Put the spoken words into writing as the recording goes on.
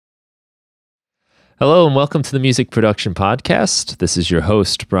Hello and welcome to the Music Production Podcast. This is your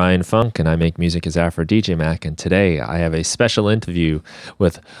host, Brian Funk, and I make music as AfroDJMac. And today I have a special interview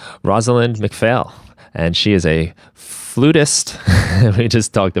with Rozalind MacPhail, and she is a flutist. We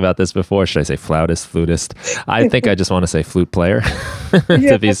just talked about this before. Should I say flautist, flutist? I think I just want to say flute player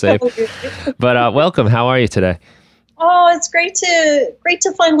to be safe. But welcome. How are you today? Oh, it's great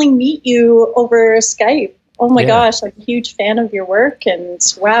to finally meet you over Skype. Oh my gosh, I'm a huge fan of your work, and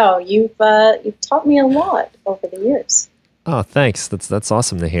wow, you've taught me a lot over the years. Oh, thanks. That's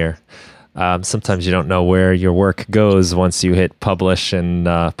awesome to hear. Sometimes you don't know where your work goes once you hit publish and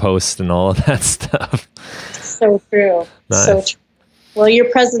post and all of that stuff. So true. Nice. So true. Well,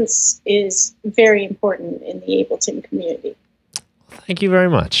 your presence is very important in the Ableton community. Thank you very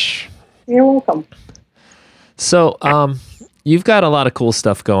much. You're welcome. So, you've got a lot of cool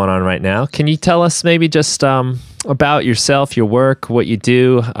stuff going on right now. Can you tell us maybe just about yourself, your work, what you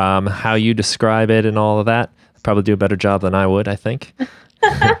do, how you describe it and all of that? Probably do a better job than I would, I think.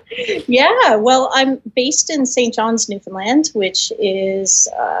 Yeah, well, I'm based in St. John's, Newfoundland, which is,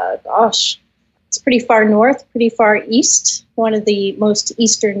 it's pretty far north, pretty far east, one of the most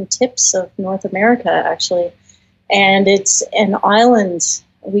eastern tips of North America, actually. And it's an island.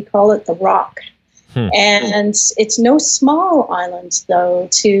 We call it the Rock. And it's no small island, though.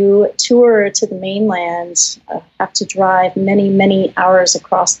 To tour to the mainland, have to drive many, many hours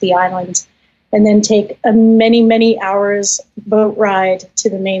across the island and then take a many, many hours boat ride to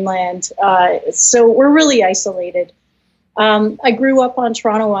the mainland. So we're really isolated. I grew up on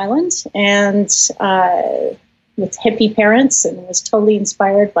Toronto Island and with hippie parents and was totally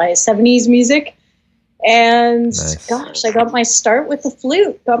inspired by 70s music. And nice. Gosh, I got my start with the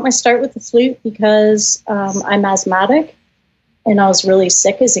flute. Because I'm asthmatic and I was really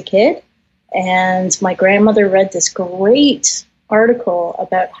sick as a kid. And my grandmother read this great article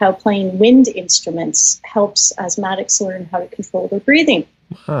about how playing wind instruments helps asthmatics learn how to control their breathing.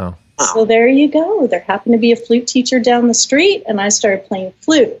 Wow. So there you go. There happened to be a flute teacher down the street and I started playing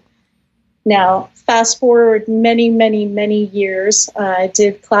flute. Now, fast forward many, many, many years, I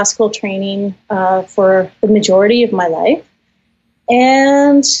did classical training for the majority of my life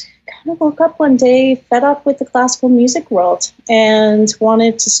and kind of woke up one day fed up with the classical music world and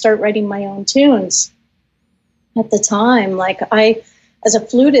wanted to start writing my own tunes. At the time, I, as a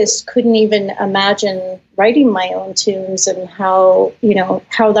flutist, couldn't even imagine writing my own tunes and how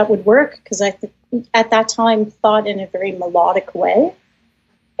that would work because I, at that time, thought in a very melodic way.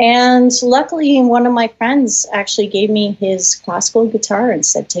 And luckily, one of my friends actually gave me his classical guitar and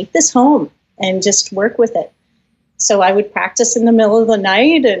said, take this home and just work with it. So I would practice in the middle of the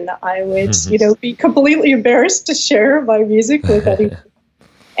night and I would, be completely embarrassed to share my music with anyone.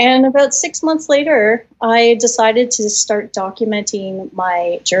 And about 6 months later, I decided to start documenting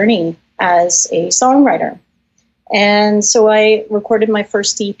my journey as a songwriter. And so I recorded my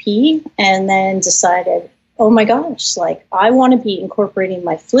first EP and then decided, oh my gosh, I want to be incorporating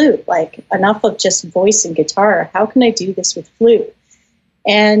my flute, enough of just voice and guitar. How can I do this with flute?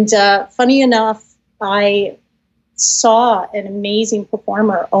 And funny enough, I saw an amazing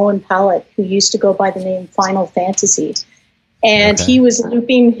performer, Owen Pallett, who used to go by the name Final Fantasy. And he was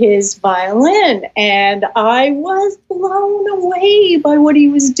looping his violin, and I was blown away by what he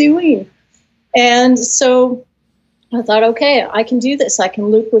was doing. And so I thought, okay, I can do this. I can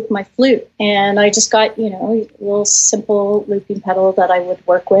loop with my flute. And I just got, a little simple looping pedal that I would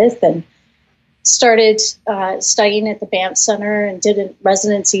work with and started studying at the Banff Center and did a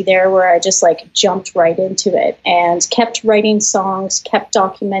residency there where I just jumped right into it and kept writing songs, kept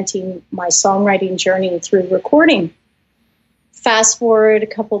documenting my songwriting journey through recording. Fast forward a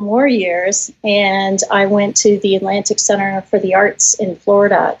couple more years, and I went to the Atlantic Center for the Arts in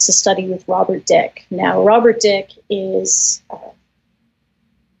Florida to study with Robert Dick. Now, Robert Dick is a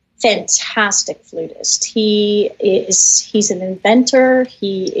fantastic flutist. He's an inventor.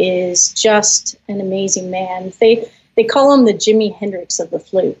 He is just an amazing man. They call him the Jimi Hendrix of the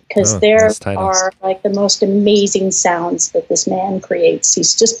flute because there are the most amazing sounds that this man creates.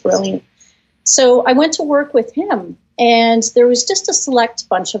 He's just brilliant. So I went to work with him. And there was just a select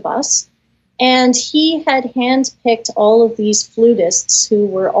bunch of us. And he had handpicked all of these flutists who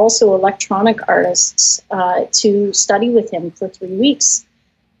were also electronic artists to study with him for 3 weeks.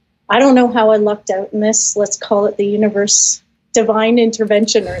 I don't know how I lucked out in this. Let's call it the universe, divine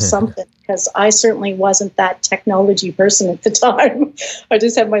intervention or something, because I certainly wasn't that technology person at the time. I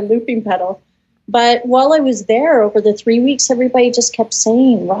just had my looping pedal. But while I was there over the 3 weeks, everybody just kept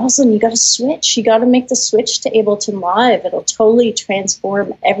saying, Rozalind, you got to switch. You got to make the switch to Ableton Live. It'll totally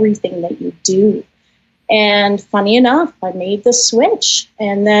transform everything that you do. And funny enough, I made the switch.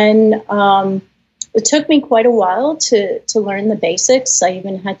 And then it took me quite a while to learn the basics. I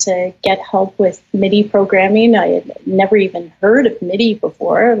even had to get help with MIDI programming. I had never even heard of MIDI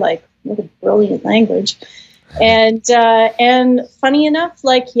before. Like, what a brilliant language. And funny enough,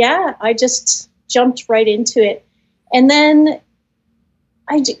 like, yeah, I just jumped right into it. And then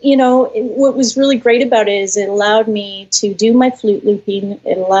what was really great about it is it allowed me to do my flute looping.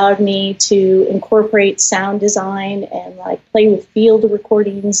 It allowed me to incorporate sound design and like play with field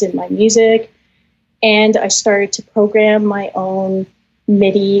recordings in my music. And I started to program my own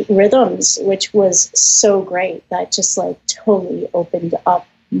MIDI rhythms, which was so great. That just like totally opened up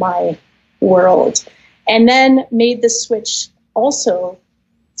my world. And then made the switch also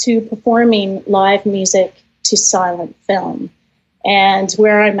to performing live music to silent film. And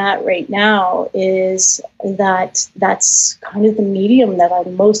where I'm at right now is that's kind of the medium that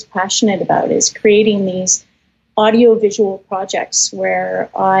I'm most passionate about, is creating these audio-visual projects where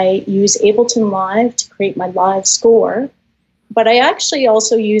I use Ableton Live to create my live score. But I actually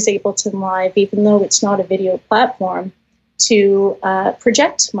also use Ableton Live, even though it's not a video platform, to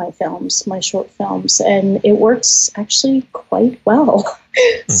project my films, my short films. And it works actually quite well.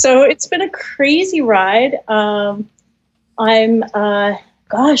 So it's been a crazy ride. Where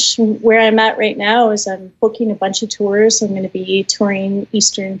I'm at right now is I'm booking a bunch of tours. I'm going to be touring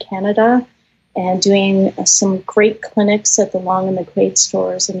Eastern Canada and doing some great clinics at the Long and McQuaid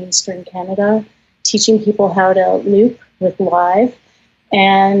stores in Eastern Canada, teaching people how to loop with live.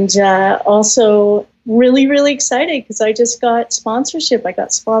 And also really, really excited because I just got sponsorship. I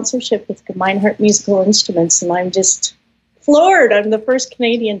got sponsorship with Gemeinhart Musical Instruments, and I'm just floored. I'm the first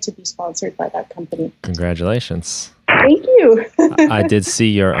Canadian to be sponsored by that company. Congratulations. Thank you. I did see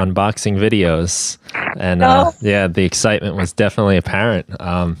your unboxing videos, and yeah, the excitement was definitely apparent.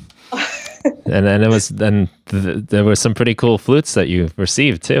 And then there were some pretty cool flutes that you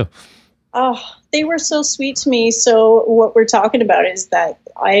received too. Oh, they were so sweet to me. So what we're talking about is that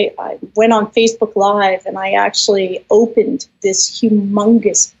I went on Facebook Live and I actually opened this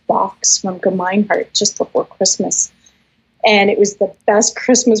humongous box from Gemeinhart just before Christmas. And it was the best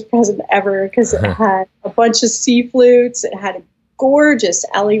Christmas present ever because it had a bunch of C flutes. It had a gorgeous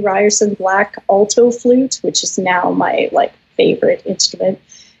Ellie Ryerson black alto flute, which is now my like favorite instrument.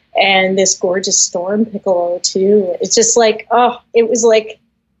 And this gorgeous storm piccolo too. It's just like, it was like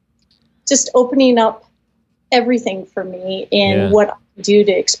just opening up everything for me in what I do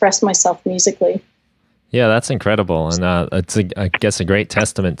to express myself musically. Yeah, that's incredible. And it's, I guess, a great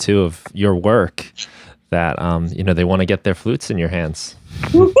testament too of your work that, they want to get their flutes in your hands.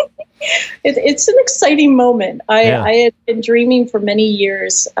 It's an exciting moment. I had been dreaming for many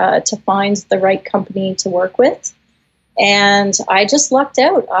years to find the right company to work with. And I just lucked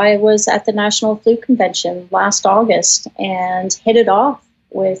out. I was at the National Flute Convention last August and hit it off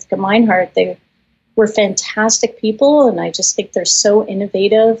with Gemeinhart. They were fantastic people, and I just think they're so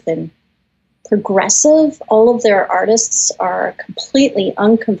innovative and progressive. All of their artists are completely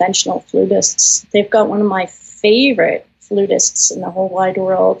unconventional flutists. They've got one of my favorite flutists in the whole wide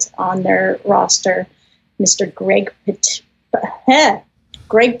world on their roster, Mr. Greg Patillo.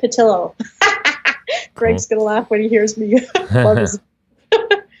 Greg's going to laugh when he hears me.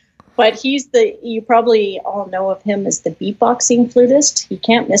 But you probably all know of him as the beatboxing flutist. You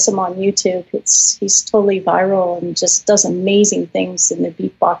can't miss him on YouTube. He's totally viral and just does amazing things in the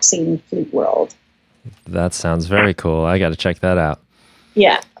beatboxing flute world. That sounds very cool. I got to check that out.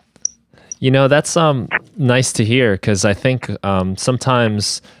 Yeah. That's nice to hear, because I think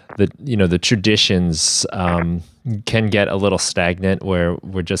sometimes the traditions can get a little stagnant, where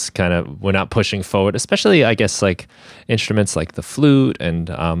we're not pushing forward, especially I guess like instruments like the flute and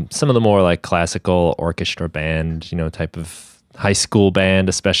some of the more like classical orchestra band, type of high school band,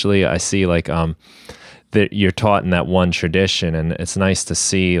 especially. I see like that you're taught in that one tradition, and it's nice to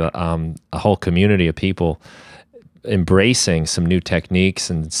see a whole community of people embracing some new techniques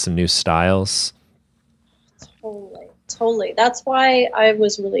and some new styles. Totally. That's why I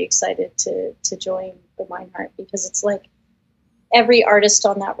was really excited to join Gemeinhart, because it's like every artist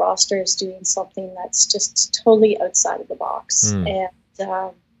on that roster is doing something that's just totally outside of the box. And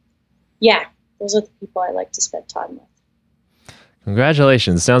those are the people I like to spend time with.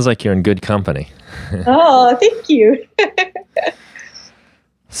 Congratulations. Sounds like you're in good company. Oh, thank you.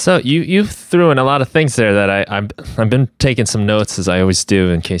 So you threw in a lot of things there that I've been taking some notes, as I always do,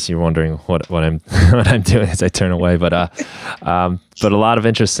 in case you're wondering what I'm what I'm doing as I turn away. But a lot of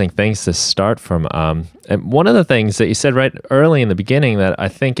interesting things to start from. And one of the things that you said right early in the beginning that I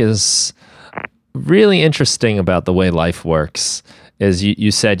think is really interesting about the way life works is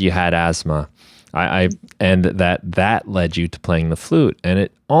you said you had asthma, and that led you to playing the flute, and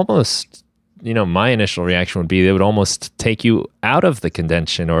it almost my initial reaction would be they would almost take you out of the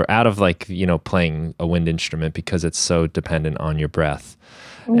condension or out of like, playing a wind instrument because it's so dependent on your breath.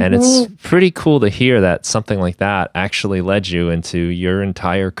 And it's pretty cool to hear that something like that actually led you into your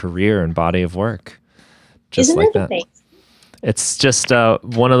entire career and body of work. Just Isn't like it that. amazing? It's just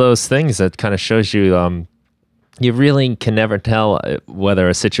one of those things that kind of shows you you really can never tell whether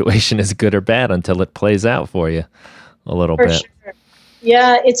a situation is good or bad until it plays out for you a little For bit. sure.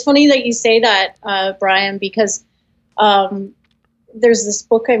 Yeah, it's funny that you say that, Brian, because there's this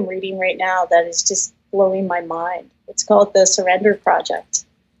book I'm reading right now that is just blowing my mind. It's called The Surrender Project,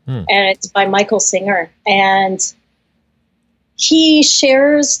 and it's by Michael Singer. And he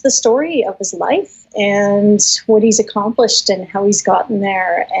shares the story of his life and what he's accomplished and how he's gotten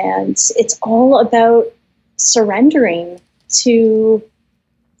there. And it's all about surrendering to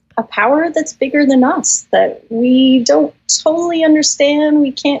a power that's bigger than us, that we don't totally understand.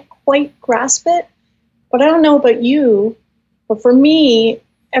 We can't quite grasp it. But I don't know about you, but for me,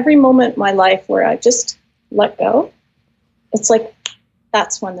 every moment in my life where I just let go, it's like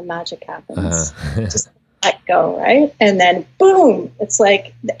that's when the magic happens. Just let go, right? And then boom, it's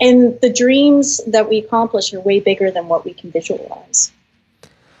like, and the dreams that we accomplish are way bigger than what we can visualize.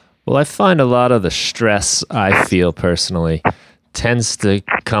 Well, I find a lot of the stress I feel personally tends to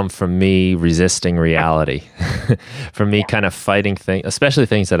come from me resisting reality, from me kind of fighting things, especially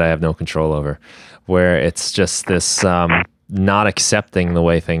things that I have no control over, where it's just this not accepting the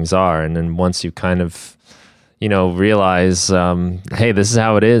way things are. And then once you kind of, realize, hey, this is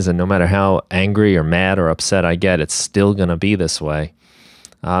how it is, and no matter how angry or mad or upset I get, it's still going to be this way.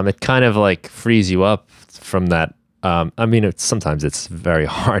 It kind of like frees you up from that. Sometimes it's very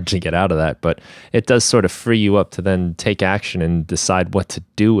hard to get out of that, but it does sort of free you up to then take action and decide what to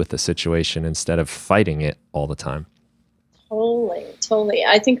do with the situation instead of fighting it all the time. Totally.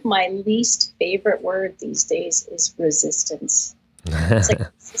 I think my least favorite word these days is resistance. It's like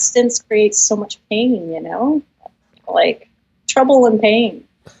resistance creates so much pain, like trouble and pain.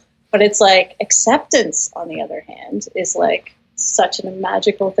 But it's like acceptance, on the other hand, is like such a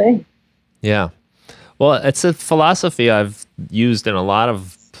magical thing. Yeah. Well, it's a philosophy I've used in a lot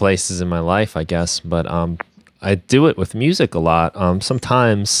of places in my life, I guess, but I do it with music a lot.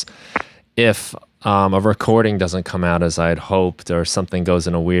 Sometimes if a recording doesn't come out as I had hoped, or something goes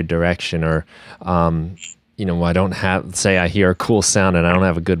in a weird direction, or I don't have, say I hear a cool sound and I don't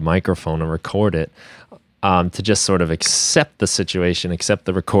have a good microphone to record it, to just sort of accept the situation, accept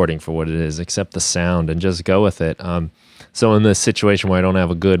the recording for what it is, accept the sound, and just go with it. So in this situation where I don't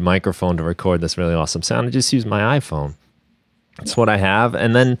have a good microphone to record this really awesome sound, I just use my iPhone. That's what I have.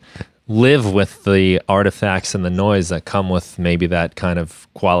 And then live with the artifacts and the noise that come with maybe that kind of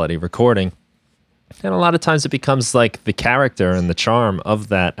quality recording. And a lot of times it becomes like the character and the charm of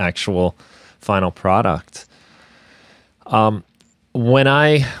that actual final product. When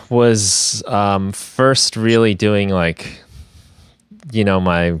I was first really doing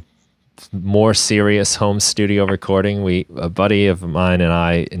my more serious home studio recording, a buddy of mine and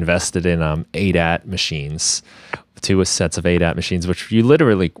I invested in 8-at machines, 2 sets of 8-at machines, which you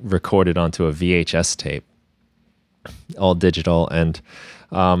literally recorded onto a VHS tape, all digital. And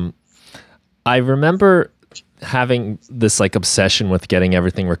I remember having this obsession with getting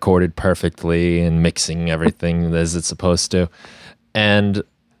everything recorded perfectly and mixing everything as it's supposed to. And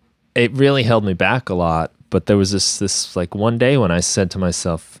it really held me back a lot. But there was this one day when I said to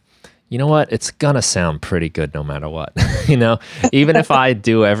myself, you know what? It's gonna sound pretty good no matter what. Even if I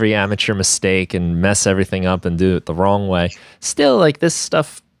do every amateur mistake and mess everything up and do it the wrong way, still this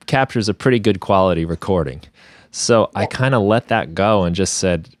stuff captures a pretty good quality recording. So I kind of let that go and just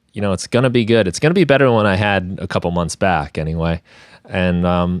said, it's gonna be good. It's gonna be better than what I had a couple months back anyway.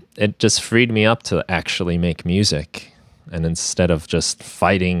 And it just freed me up to actually make music. And instead of just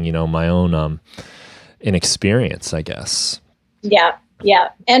fighting, my own inexperience, I guess. Yeah. Yeah.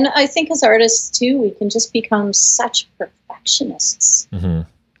 And I think as artists too, we can just become such perfectionists. Mm-hmm.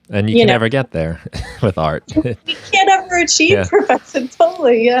 And you can never get there with art. We can't ever achieve perfection.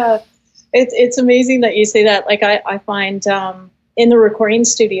 Totally. Yeah. It's amazing that you say that. I find in the recording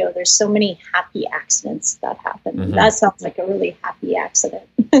studio, there's so many happy accidents that happen. Mm-hmm. That sounds like a really happy accident.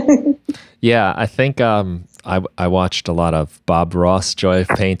 Yeah, I think I watched a lot of Bob Ross Joy of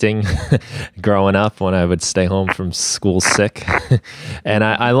Painting growing up when I would stay home from school sick. And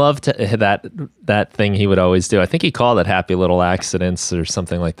I loved that thing he would always do. I think he called it happy little accidents or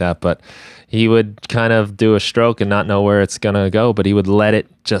something like that. But he would kind of do a stroke and not know where it's going to go, but he would let it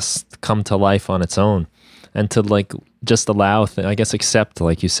just come to life on its own. And to just allow, I guess, accept,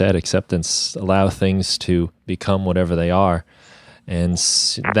 like you said, acceptance, allow things to become whatever they are. And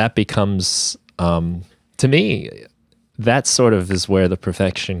that becomes, to me, that sort of is where the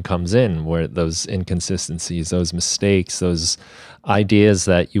perfection comes in, where those inconsistencies, those mistakes, those ideas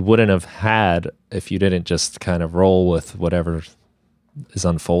that you wouldn't have had if you didn't just kind of roll with whatever is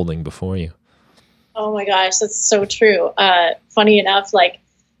unfolding before you. Oh my gosh, that's so true. Funny enough, like,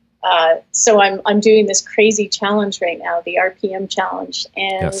 so I'm doing this crazy challenge right now, the RPM challenge,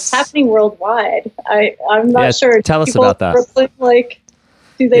 and it's happening worldwide. I'm not sure. Tell us about that. Brooklyn, like,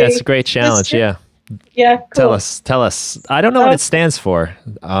 do they? Yeah, it's a great challenge. Yeah. Yeah. Cool. Tell us. I don't know what it stands for,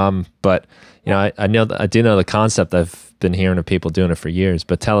 but you know, I do know the concept. I've been hearing of people doing it for years.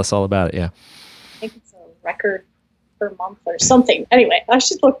 But tell us all about it. Yeah. I think it's a record per month or something. Anyway, I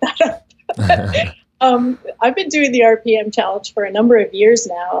should look that up. I've been doing the RPM challenge for a number of years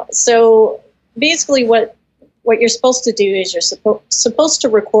now. So basically, what you're supposed to do is you're supposed to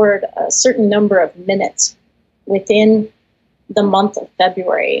record a certain number of minutes within the month of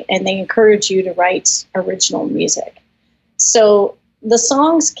February, and they encourage you to write original music. So the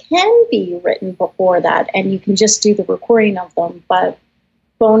songs can be written before that, and you can just do the recording of them, but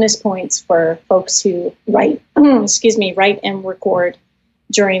bonus points for folks who write and record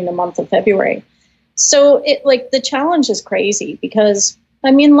during the month of February. So the challenge is crazy because,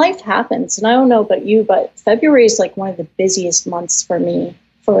 I mean, life happens, and I don't know about you, but February is like one of the busiest months for me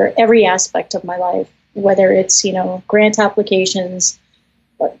for every aspect of my life. Whether it's, grant applications,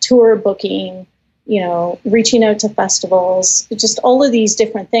 tour booking, reaching out to festivals, just all of these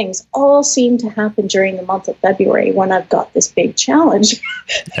different things all seem to happen during the month of February when I've got this big challenge.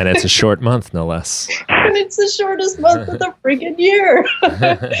 And it's a short month, no less. And it's the shortest month of the friggin' year.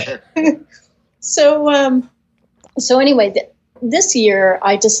 So anyway, this year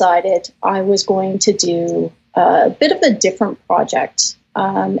I decided I was going to do a bit of a different project.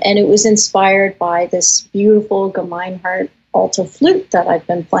 And it was inspired by this beautiful Gemeinhardt alto flute that I've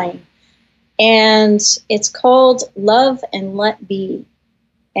been playing. And it's called Love and Let Be.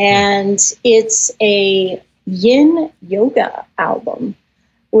 And it's a yin yoga album,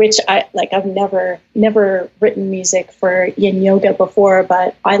 which I've never written music for yin yoga before,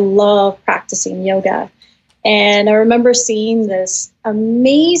 but I love practicing yoga. And I remember seeing this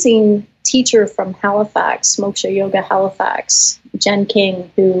amazing teacher from Halifax, Moksha Yoga Halifax, Jen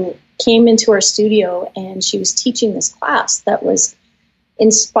King, who came into our studio, and she was teaching this class that was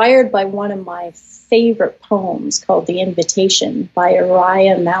inspired by one of my favorite poems called The Invitation by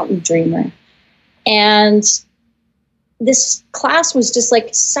Araya Mountain Dreamer. And this class was just like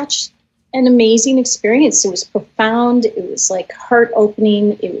such an amazing experience. It was profound. It was like heart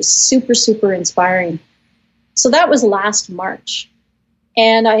opening. It was super, super inspiring. So that was last March.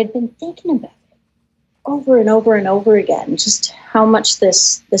 And I had been thinking about it over and over and over again, just how much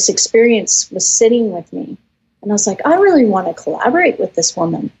this experience was sitting with me. And I was like, I really want to collaborate with this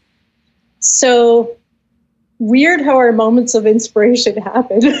woman. So weird how our moments of inspiration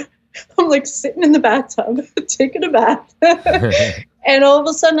happen. I'm like sitting in the bathtub, taking a bath. And all of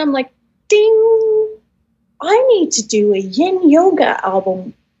a sudden I'm like, ding, I need to do a yin yoga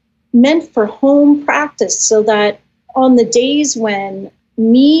album meant for home practice so that on the days when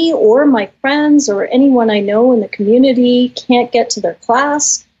me or my friends or anyone I know in the community can't get to their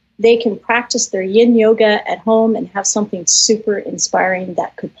class, they can practice their yin yoga at home and have something super inspiring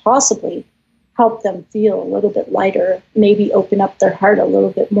that could possibly help them feel a little bit lighter, maybe open up their heart a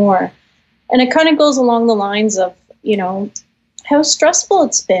little bit more. And it kind of goes along the lines of, how stressful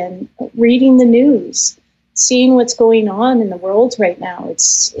it's been reading the news, seeing what's going on in the world right now.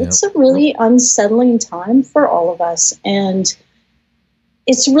 It's a really unsettling time for all of us. And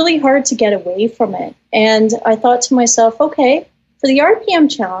it's really hard to get away from it. And I thought to myself, okay, for the RPM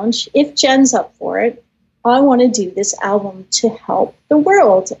challenge, if Jen's up for it, I want to do this album to help the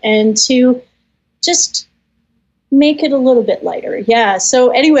world and to just make it a little bit lighter. Yeah.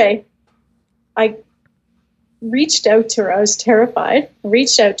 So anyway, I reached out to her. I was terrified. I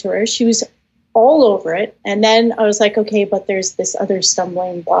reached out to her. She was all over it. And then I was like, okay, but there's this other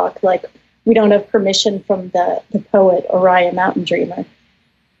stumbling block. Like, we don't have permission from the poet Araya Mountain Dreamer.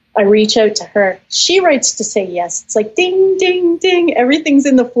 I reach out to her. She writes to say yes. It's like ding, ding, ding. Everything's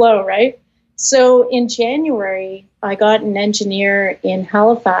in the flow, right? So in January, I got an engineer in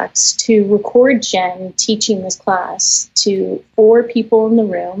Halifax to record Jen teaching this class to 4 people in the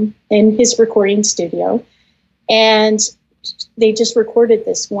room in his recording studio. And they just recorded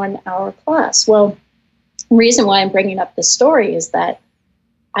this 1-hour class. Well, the reason why I'm bringing up this story is that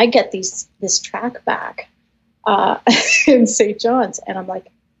I get this track back in St. John's, and I'm like,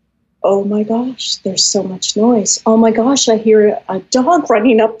 oh my gosh, there's so much noise. Oh my gosh, I hear a dog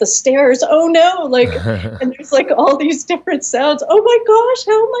running up the stairs. Oh no, like, and there's like all these different sounds. Oh my gosh,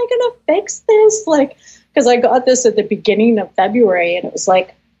 how am I going to fix this? Like, because I got this at the beginning of February, and it was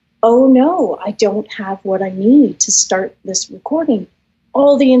like, oh no, I don't have what I need to start this recording.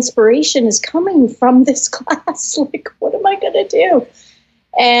 All the inspiration is coming from this class. Like, what am I going to do?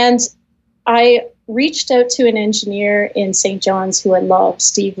 And I reached out to an engineer in St. John's who I love,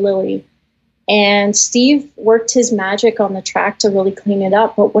 Steve Lilly. And Steve worked his magic on the track to really clean it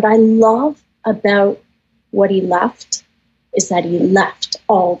up. But what I love about what he left is that he left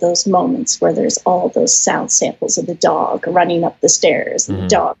all those moments where there's all those sound samples of the dog running up the stairs and the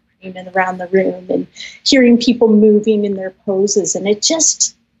dog running around the room and hearing people moving in their poses. And it's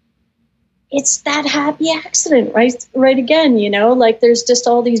that happy accident, right again, you know, like there's just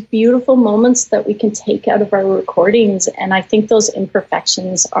all these beautiful moments that we can take out of our recordings. And I think those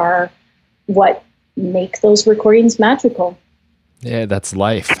imperfections are what make those recordings magical. Yeah, that's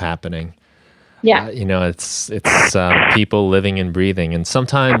life happening. Yeah. You know, it's people living and breathing. And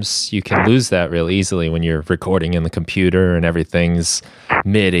sometimes you can lose that real easily when you're recording in the computer and everything's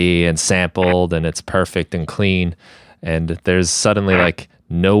MIDI and sampled and it's perfect and clean. And there's suddenly like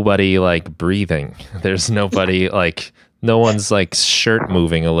nobody like breathing. There's nobody like, no one's like shirt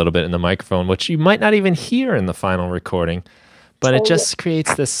moving a little bit in the microphone, which you might not even hear in the final recording. But it just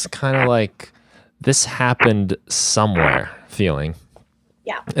creates this kind of like, this happened somewhere feeling.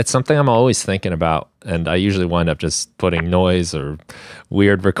 Yeah. It's something I'm always thinking about. And I usually wind up just putting noise or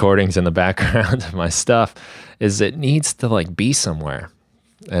weird recordings in the background of my stuff, is it needs to like be somewhere.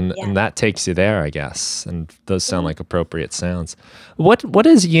 And that takes you there, I guess. And those sound like appropriate sounds. What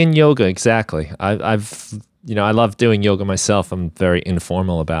is yin yoga exactly? I've I love doing yoga myself. I'm very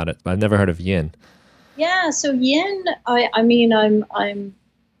informal about it, but I've never heard of yin. Yeah, so yin, I mean, I'm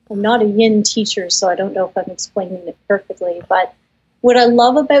not a yin teacher, so I don't know if I'm explaining it perfectly, but what I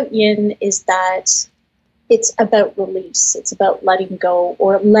love about yin is that it's about release. It's about letting go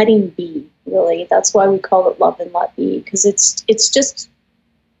or letting be, really. That's why we call it love and let be, because it's just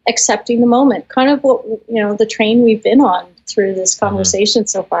accepting the moment. Kind of what, the train we've been on through this conversation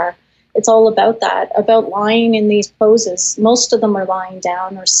so far. It's all about that, about lying in these poses. Most of them are lying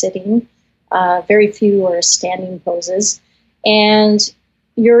down or sitting. Very few are standing poses. And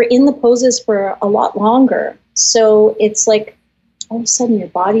you're in the poses for a lot longer. So it's like all of a sudden your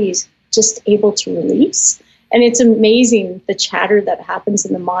body's just able to release. And it's amazing the chatter that happens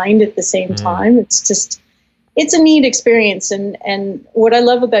in the mind at the same time. It's a neat experience. And what I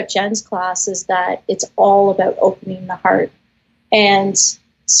love about Jen's class is that it's all about opening the heart. And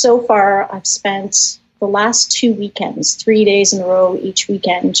so far I've spent the last 2 weekends, 3 days in a row each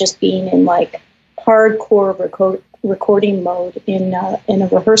weekend, just being in like hardcore recording mode in a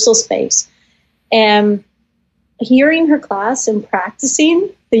rehearsal space. And hearing her class and practicing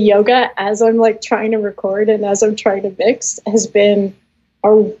the yoga as I'm like trying to record and as I'm trying to mix has been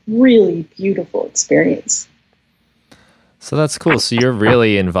a really beautiful experience. So that's cool. So you're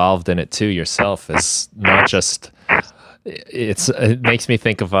really involved in it too yourself. It's not just, it makes me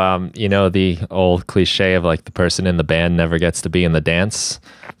think of, the old cliche of like the person in the band never gets to be in the dance,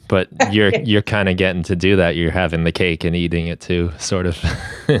 but you're kind of getting to do that. You're having the cake and eating it too, sort of.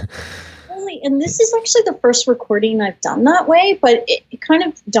 And this is actually the first recording I've done that way, but it kind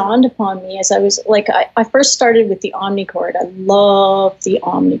of dawned upon me as I was like, I first started with the omnichord. I love the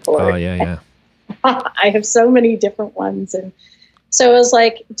omnichord. Oh, yeah. I have so many different ones. And so I was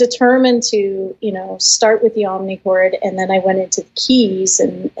like determined to, start with the omnichord. And then I went into the keys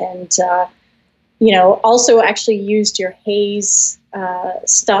and also actually used your haze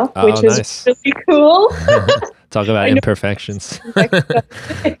stuff, which was nice. Really cool. Talk about imperfections.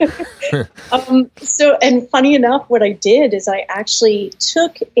 And funny enough, what I did is I actually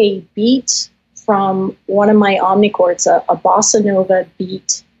took a beat from one of my omnichords, a bossa nova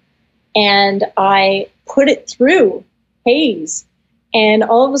beat, and I put it through haze, and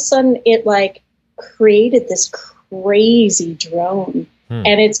all of a sudden it like created this crazy drone.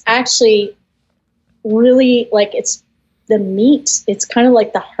 And it's actually really like it's the meat. It's kind of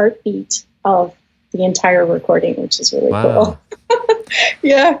like the heartbeat of the entire recording, which is really cool.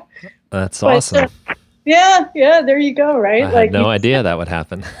 Yeah. That's awesome. Yeah, there you go, right? I had no idea that would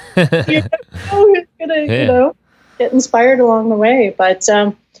happen. Who's gonna, get inspired along the way. But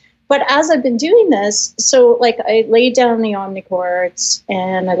as I've been doing this, so like I laid down the omnichords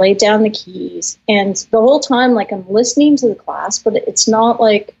and I laid down the keys, and the whole time like I'm listening to the class, but it's not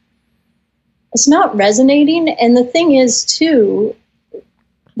resonating. And the thing is too,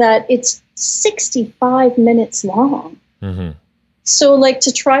 that it's 65 minutes long. So like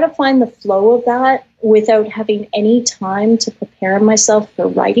to try to find the flow of that without having any time to prepare myself for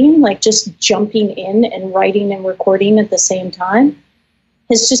writing, like just jumping in and writing and recording at the same time,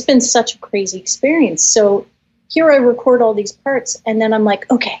 has just been such a crazy experience. So here I record all these parts, and then I'm like,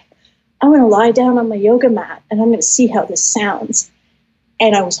 okay, I'm going to lie down on my yoga mat and I'm going to see how this sounds.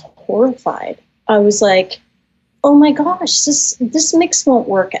 And I was horrified. I was like, oh my gosh, this mix won't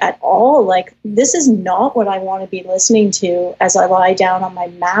work at all. Like, this is not what I want to be listening to as I lie down on my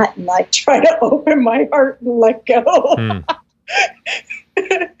mat and like try to open my heart and let go.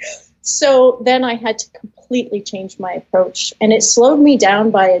 So then I had to completely change my approach, and it slowed me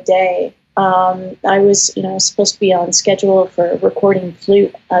down by a day. I was, supposed to be on schedule for recording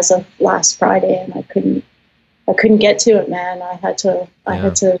Flute as of last Friday, and I couldn't get to it, man. I had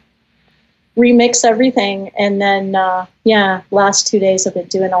to remix everything. And then, last 2 days I've been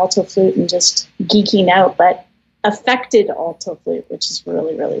doing alto flute and just geeking out, but affected alto flute, which is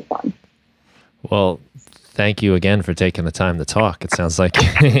really, really fun. Well, thank you again for taking the time to talk. It sounds like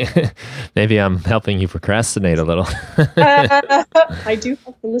maybe I'm helping you procrastinate a little. I do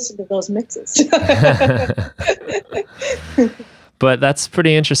have to listen to those mixes. But that's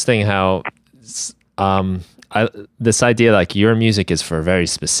pretty interesting how this idea, like your music is for a very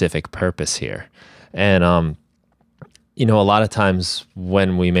specific purpose here. And, a lot of times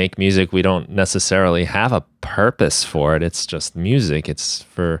when we make music, we don't necessarily have a purpose for it. It's just music. It's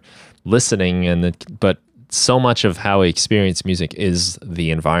for listening. But so much of how we experience music is the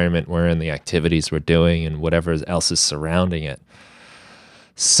environment we're in, the activities we're doing, and whatever else is surrounding it.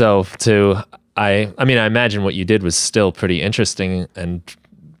 So I imagine what you did was still pretty interesting and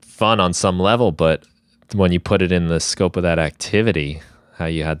fun on some level, but when you put it in the scope of that activity, how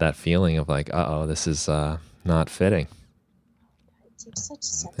you had that feeling of like, uh-oh, this is not fitting. It takes such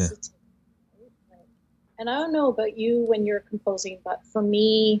sensitivity. Yeah. And I don't know about you when you're composing, but for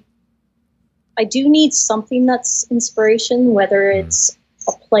me, I do need something that's inspiration, whether it's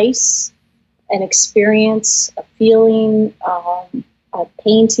a place, an experience, a feeling, a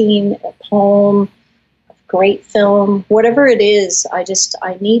painting, a poem, a great film, whatever it is. I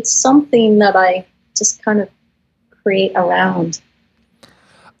need something that I just kind of create around.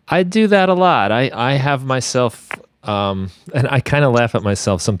 I do that a lot. I have myself, and I kind of laugh at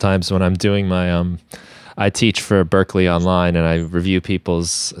myself sometimes when I'm doing my, I teach for Berkeley Online and I review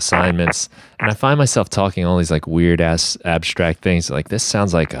people's assignments, and I find myself talking all these like weird ass abstract things. Like, this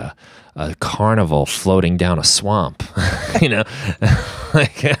sounds like a carnival floating down a swamp,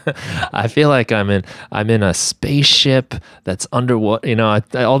 like I feel like I'm in a spaceship that's underwater.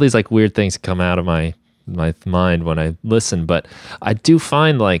 All these like weird things come out of my mind when I listen, but I do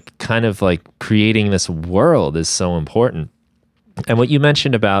find like kind of like creating this world is so important. And what you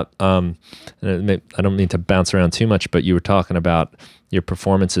mentioned about, I don't mean to bounce around too much, but you were talking about your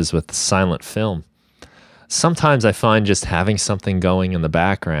performances with silent film. Sometimes I find just having something going in the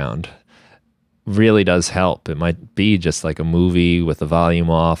background really does help. It might be just like a movie with the volume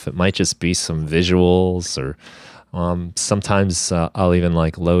off. It might just be some visuals, or sometimes I'll even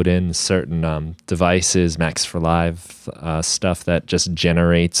like load in certain devices, Max for Live stuff that just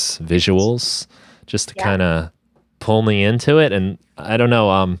generates visuals just to kind of pull me into it. And I don't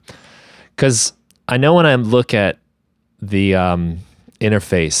know, because I know when I look at the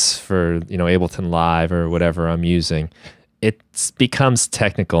interface for Ableton Live or whatever I'm using, it becomes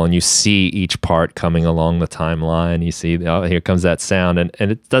technical, and you see each part coming along the timeline. You see, oh, here comes that sound, and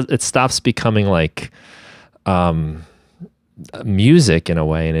it stops becoming like music in a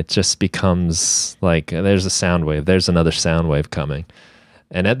way, and it just becomes like there's a sound wave, there's another sound wave coming,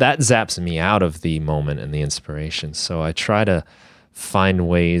 and that zaps me out of the moment and the inspiration. So I try to find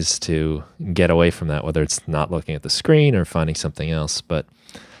ways to get away from that, whether it's not looking at the screen or finding something else. But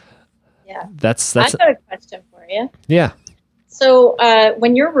yeah, that's I got a question for you. Yeah. So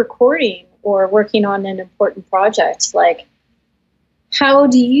when you're recording or working on an important project, like, how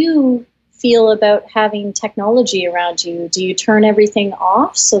do you feel about having technology around you? Do you turn everything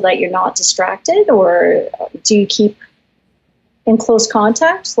off so that you're not distracted, or do you keep in close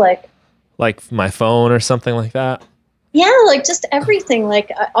contact? Like my phone or something like that? Yeah, like just everything. Like,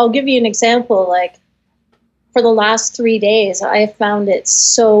 I'll give you an example. Like, for the last 3 days, I have found it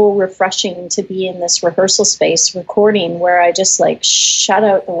so refreshing to be in this rehearsal space recording, where I just like shut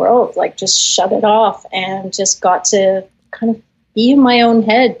out the world, like just shut it off, and just got to kind of be in my own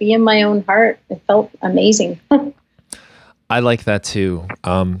head, be in my own heart. It felt amazing. I like that too.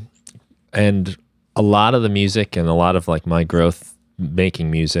 And a lot of the music and a lot of like my growth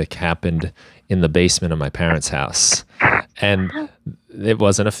making music happened in the basement of my parents' house. And it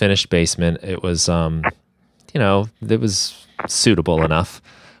wasn't a finished basement. It was, it was suitable enough.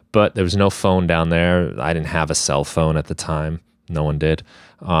 But there was no phone down there. I didn't have a cell phone at the time. No one did.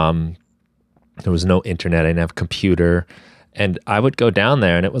 There was no internet. I didn't have a computer. And I would go down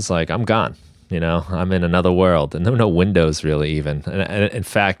there and it was like, I'm gone. You know, I'm in another world. And there were no windows really even. And in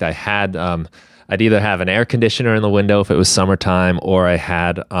fact, I had, I'd either have an air conditioner in the window if it was summertime, or I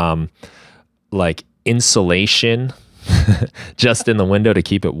had like insulation just in the window to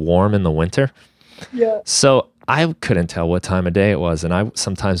keep it warm in the winter. Yeah. So I couldn't tell what time of day it was, and I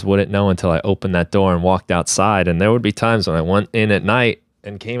sometimes wouldn't know until I opened that door and walked outside. And there would be times when I went in at night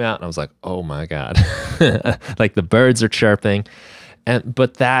and came out and I was like, oh my God, like the birds are chirping.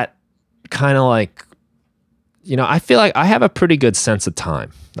 But that kind of like, you know, I feel like I have a pretty good sense of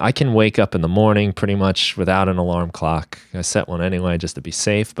time. I can wake up in the morning pretty much without an alarm clock. I set one anyway just to be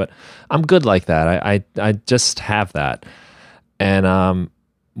safe, but I'm good like that. I just have that. And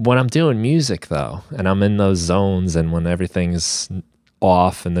when I'm doing music though, and I'm in those zones, and when everything's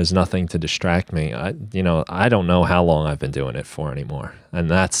off and there's nothing to distract me, I don't know how long I've been doing it for anymore. And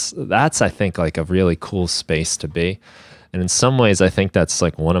that's I think like a really cool space to be. And in some ways, I think that's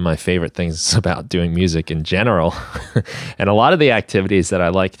like one of my favorite things about doing music in general. And a lot of the activities that I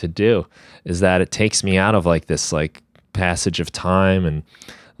like to do is that it takes me out of like this like passage of time. And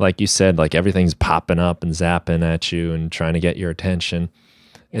like you said, like everything's popping up and zapping at you and trying to get your attention.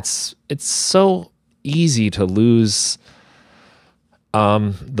 It's so easy to lose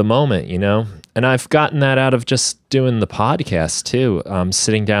the moment, you know? And I've gotten that out of just doing the podcast too.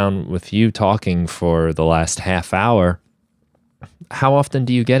 Sitting down with you talking for the last half hour. How often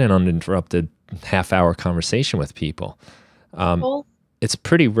do you get an uninterrupted half-hour conversation with people? It's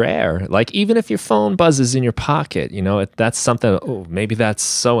pretty rare. Like even if your phone buzzes in your pocket, you know, that's something, oh, maybe that's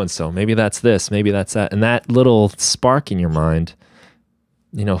so-and-so, maybe that's this, maybe that's that. And that little spark in your mind,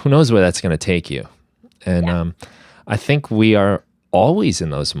 you know, who knows where that's going to take you. And I think we are always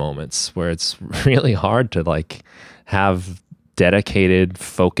in those moments where it's really hard to like have dedicated,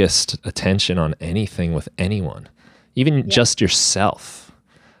 focused attention on anything with anyone, even just yourself.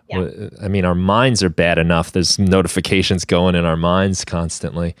 Yeah. I mean, our minds are bad enough. There's notifications going in our minds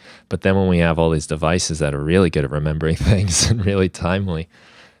constantly. But then when we have all these devices that are really good at remembering things and really timely,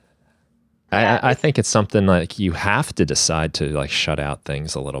 I think it's something like you have to decide to like shut out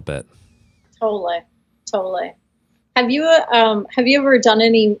things a little bit. Totally. Have you ever done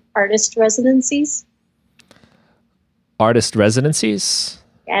any artist residencies? Artist residencies?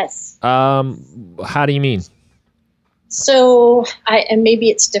 Yes. How do you mean? So, and maybe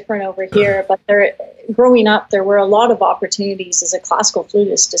it's different over here, but growing up, there were a lot of opportunities as a classical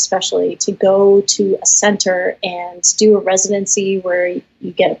flutist, especially, to go to a center and do a residency where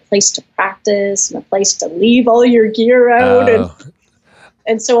you get a place to practice and a place to leave all your gear out.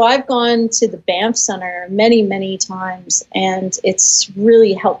 And so I've gone to the Banff Center many, many times, and it's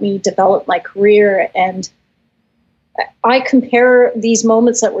really helped me develop my career. And I compare these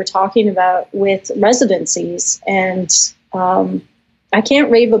moments that we're talking about with residencies, and I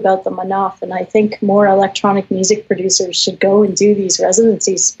can't rave about them enough. And I think more electronic music producers should go and do these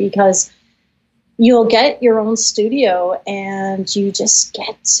residencies, because you'll get your own studio and you just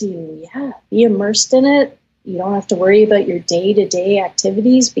get to be immersed in it. You don't have to worry about your day-to-day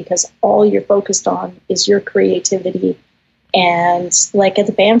activities, because all you're focused on is your creativity. And like at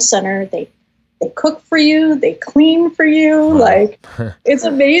the Banff Center, they cook for you, they clean for you. Like it's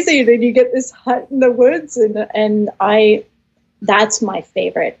amazing. And you get this hut in the woods, and that's my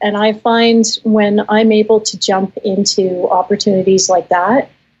favorite. And I find when I'm able to jump into opportunities like that,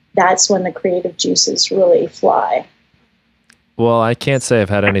 that's when the creative juices really fly. Well, I can't say I've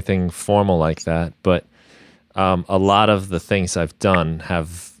had anything formal like that, but a lot of the things I've done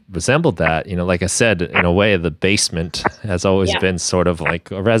have resembled that. You know, like I said, in a way, the basement has always been sort of like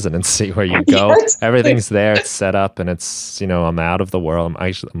a residency where you go, everything's there, it's set up, and it's, you know, I'm out of the world.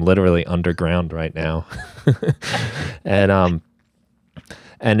 I'm literally underground right now. And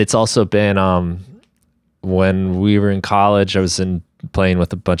it's also been, when we were in college, I was playing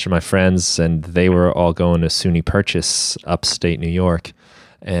with a bunch of my friends, and they were all going to SUNY Purchase, upstate New York.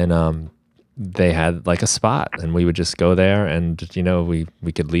 And, they had like a spot, and we would just go there, and you know, we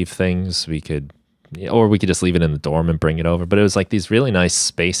could leave things, or we could just leave it in the dorm and bring it over. But it was like these really nice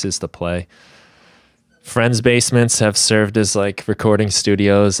spaces to play. Friends' basements have served as like recording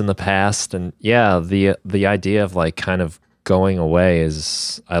studios in the past, and the idea of like kind of going away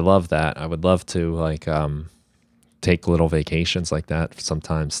I love that. I would love to like take little vacations like that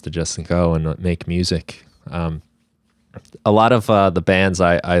sometimes, to just go and make music. A lot of the bands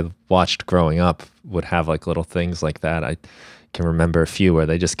I watched growing up would have like little things like that. can remember a few where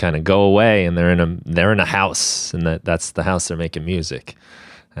they just kind of go away and they're in a house, and that's the house they're making music,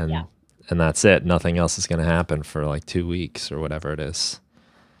 and that's it. Nothing else is going to happen for like 2 weeks or whatever it is.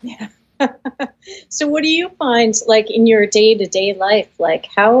 Yeah. So what do you find, like, in your day-to-day life? Like,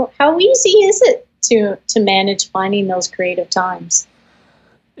 how easy is it to manage finding those creative times?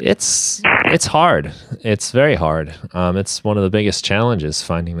 It's hard. It's very hard. It's one of the biggest challenges,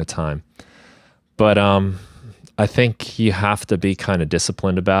 finding the time. But I think you have to be kind of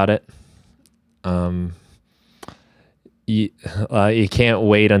disciplined about it. You can't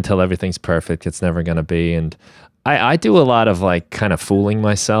wait until everything's perfect. It's never going to be. And I do a lot of like kind of fooling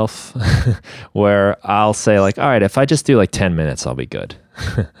myself where I'll say like, all right, if I just do like 10 minutes, I'll be good.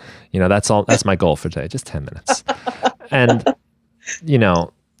 That's my goal for today, just 10 minutes. And,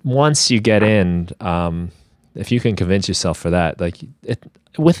 once you get in, if you can convince yourself for that, like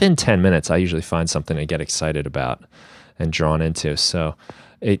within 10 minutes, I usually find something to get excited about and drawn into. So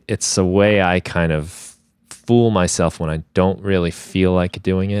it's a way I kind of fool myself when I don't really feel like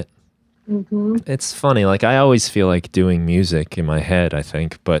doing it. Mm-hmm. It's funny. Like I always feel like doing music in my head, I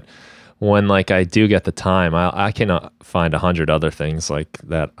think, but when like I do get the time, I cannot find 100 other things like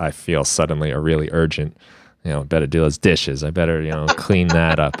that I feel suddenly are really urgent. I better do those dishes. I better, clean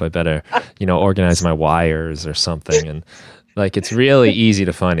that up. I better, organize my wires or something. And like, it's really easy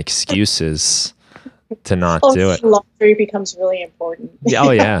to find excuses to not do it. Laundry becomes really important. Oh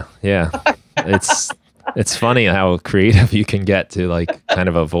yeah. Yeah. It's funny how creative you can get to like kind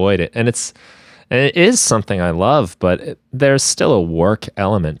of avoid it. And it is something I love, but there's still a work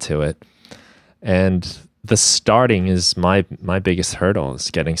element to it. And the starting is my biggest hurdle,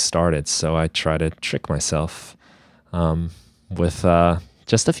 is getting started. So I try to trick myself with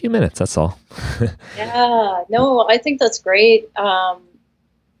just a few minutes. That's all. Yeah, no, I think that's great.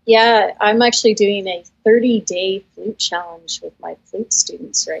 Yeah, I'm actually doing a 30-day flute challenge with my flute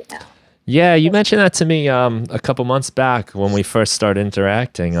students right now. Yeah, you mentioned that to me a couple months back when we first started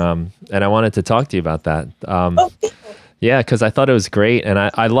interacting, and I wanted to talk to you about that. Yeah, because I thought it was great, and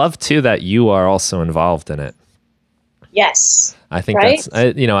I love too that you are also involved in it. Yes, I think that's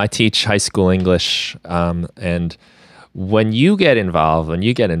I teach high school English, and when you get involved, when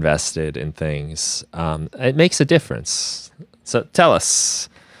you get invested in things, it makes a difference. So tell us.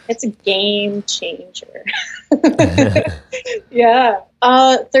 It's a game changer. Yeah.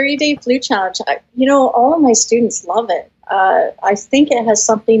 30-day flute challenge. All of my students love it. I think it has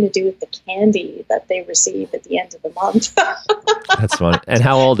something to do with the candy that they receive at the end of the month. That's fun. And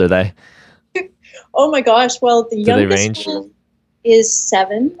how old are they? Oh my gosh. Well, the youngest one is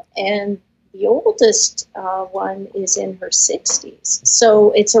 7 and the oldest one is in her 60s.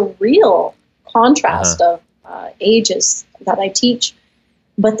 So it's a real contrast of ages that I teach.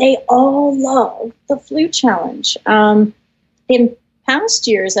 But they all love the flute challenge. In past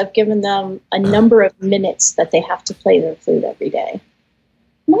years, I've given them a number of minutes that they have to play their flute every day.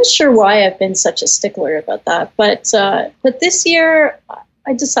 I'm not sure why I've been such a stickler about that, but this year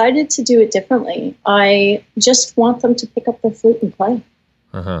I decided to do it differently. I just want them to pick up their flute and play.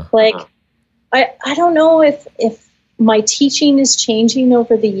 Like, I don't know if my teaching is changing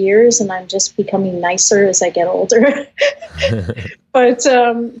over the years and I'm just becoming nicer as I get older. But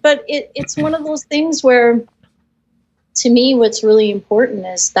it's one of those things where, to me, what's really important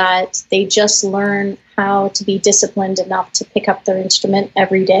is that they just learn how to be disciplined enough to pick up their instrument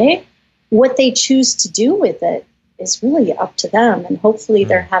every day. What they choose to do with it is really up to them. And hopefully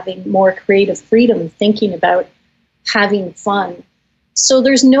they're having more creative freedom, thinking about having fun. So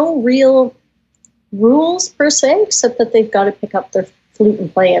there's no real rules per se, except that they've got to pick up their flute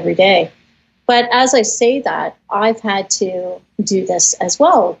and play every day. But as I say that, I've had to do this as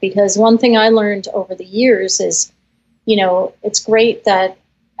well, because one thing I learned over the years is, it's great that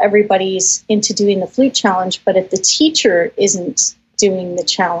everybody's into doing the flute challenge, but if the teacher isn't doing the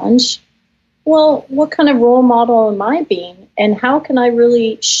challenge, well, what kind of role model am I being? And how can I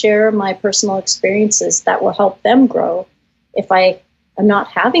really share my personal experiences that will help them grow if I am not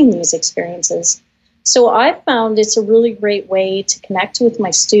having these experiences? So I found it's a really great way to connect with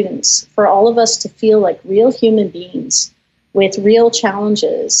my students, for all of us to feel like real human beings with real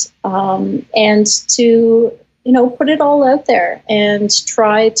challenges, and to, put it all out there and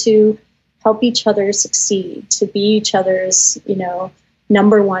try to help each other succeed, to be each other's,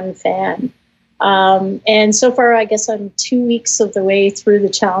 number one fan. And so far, I guess I'm 2 weeks of the way through the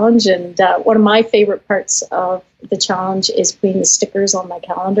challenge. And one of my favorite parts of the challenge is putting the stickers on my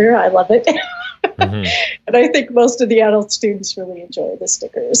calendar. I love it. Mm-hmm. And I think most of the adult students really enjoy the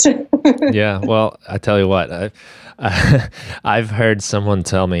stickers. Yeah. Well, I tell you what, I've heard someone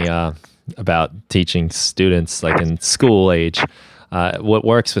tell me, about teaching students like in school age. What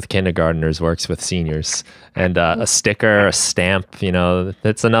works with kindergartners works with seniors, and a sticker, a stamp, you know,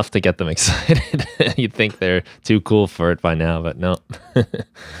 that's enough to get them excited. You'd think they're too cool for it by now, but no.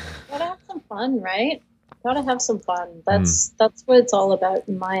 Gotta have some fun, right? Gotta have some fun. That's what it's all about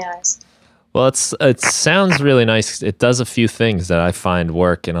in my eyes. Well, it sounds really nice. It does a few things that I find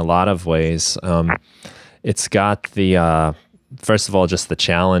work in a lot of ways. It's got the first of all, just the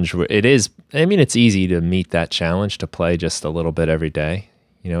challenge. It is. I mean, it's easy to meet that challenge to play just a little bit every day.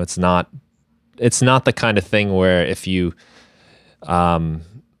 You know, it's not the kind of thing where if you, how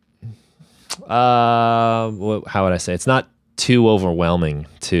would I say? It's not too overwhelming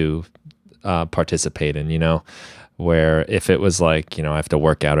to participate in. You know. Where if it was like, you know, I have to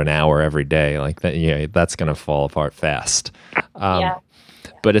work out an hour every day, like that, yeah, that's going to fall apart fast. But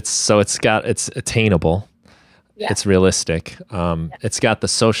it's attainable. Yeah. It's realistic. It's got the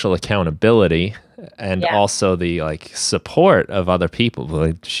social accountability and also the like support of other people.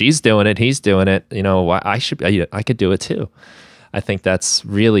 Like, she's doing it. He's doing it. You know, I could do it too. I think that's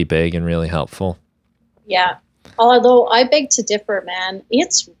really big and really helpful. Yeah. Although I beg to differ, man,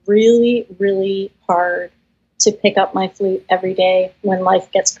 it's really, really hard to pick up my flute every day when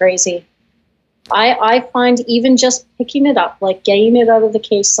life gets crazy. I find even just picking it up, like getting it out of the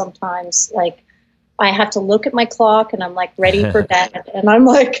case sometimes, like I have to look at my clock and I'm like ready for bed. And I'm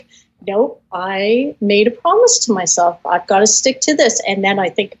like, nope, I made a promise to myself. I've got to stick to this. And then I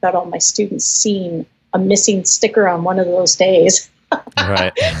think about all my students seeing a missing sticker on one of those days.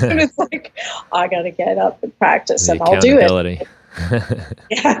 Right. And it's like, I got to get up and practice and I'll do it.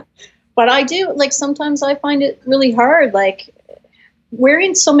 Yeah. But I do, like, sometimes I find it really hard, like,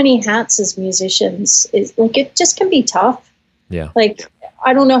 wearing so many hats as musicians is, like, it just can be tough. Yeah. Like,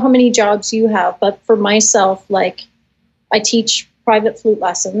 I don't know how many jobs you have, but for myself, like, I teach private flute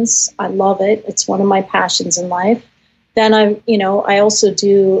lessons. I love it. It's one of my passions in life. Then I also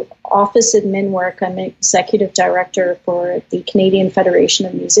do office admin work. I'm an executive director for the Canadian Federation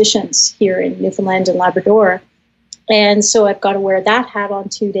of Musicians here in Newfoundland and Labrador. And so I've got to wear that hat on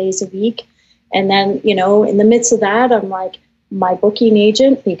 2 days a week. And then, you know, in the midst of that, I'm like my booking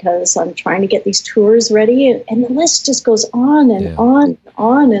agent because I'm trying to get these tours ready. And the list just goes on and on and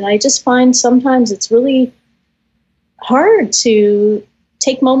on. And I just find sometimes it's really hard to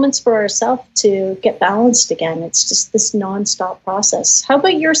take moments for ourselves to get balanced again. It's just this nonstop process. How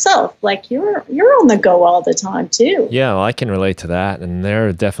about yourself? Like you're on the go all the time too. Yeah, well, I can relate to that. And there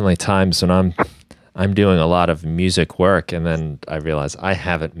are definitely times when I'm doing a lot of music work, and then I realize I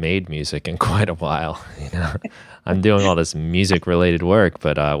haven't made music in quite a while. You know, I'm doing all this music-related work,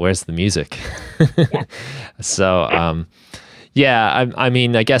 but where's the music? Yeah. So, I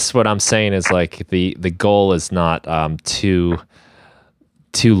mean, I guess what I'm saying is like the goal is not too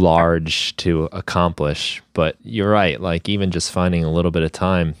large to accomplish, but you're right. Like even just finding a little bit of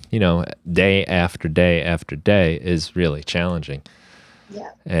time, you know, day after day after day is really challenging.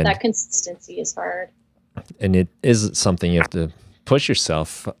 Yeah, and that consistency is hard. And it is something you have to push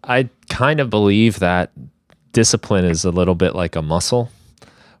yourself. I kind of believe that discipline is a little bit like a muscle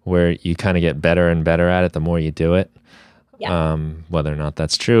where you kind of get better and better at it the more you do it. Yeah. Whether or not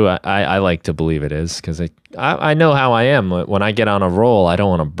that's true, I like to believe it is because I know how I am. When I get on a roll, I don't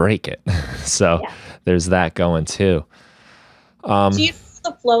want to break it. So there's that going too. Do you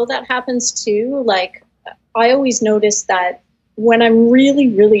feel the flow that happens too? Like I always notice that when I'm really,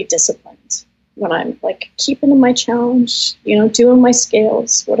 really disciplined, when I'm like keeping to my challenge, you know, doing my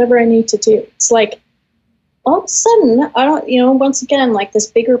scales, whatever I need to do, it's like all of a sudden, I don't, you know, once again, like this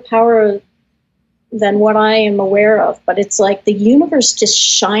bigger power than what I am aware of, but it's like the universe just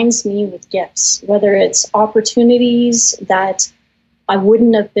shines me with gifts, whether it's opportunities that I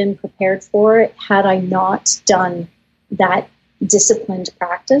wouldn't have been prepared for had I not done that disciplined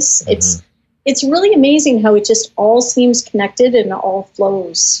practice. Mm-hmm. It's really amazing how it just all seems connected and all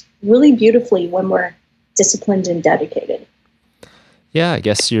flows really beautifully when we're disciplined and dedicated. Yeah, I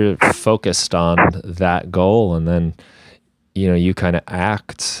guess you're focused on that goal, and then, you know, you kind of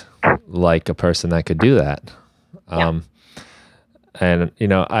act like a person that could do that. And, you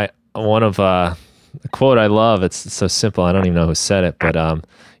know, one of a quote I love, it's so simple, I don't even know who said it, but,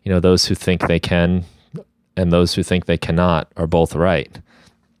 you know, those who think they can and those who think they cannot are both right.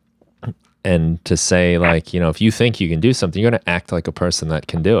 And to say, like, you know, if you think you can do something, you're going to act like a person that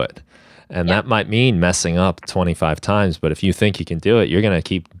can do it. And that might mean messing up 25 times, but if you think you can do it, you're going to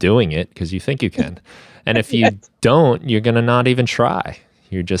keep doing it because you think you can. And if you don't, you're going to not even try.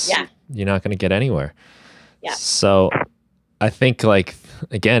 You're just, you're not going to get anywhere. Yeah. So I think, like,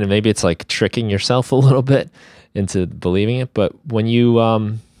 again, maybe it's like tricking yourself a little bit into believing it. But when you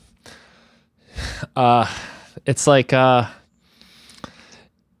It's like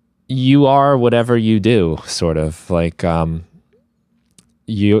you are whatever you do, sort of like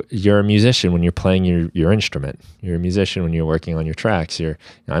you're a musician when you're playing your instrument. You're a musician when you're working on your tracks.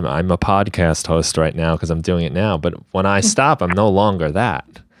 I'm a podcast host right now because I'm doing it now. But when I stop, I'm no longer that.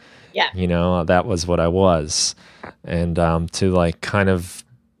 Yeah. You know, that was what I was, and to like kind of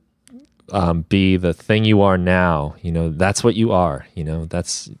be the thing you are now. You know, that's what you are. You know,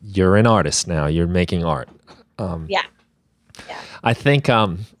 you're an artist now. You're making art. Yeah. I think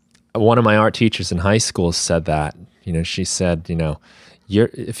one of my art teachers in high school said that. You know, she said, you know,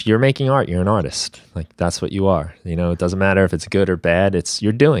 if you're making art, you're an artist. Like that's what you are. You know, it doesn't matter if it's good or bad.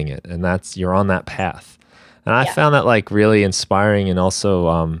 You're doing it, and you're on that path. And I found that like really inspiring and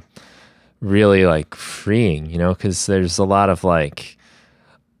also really like freeing. You know, because there's a lot of like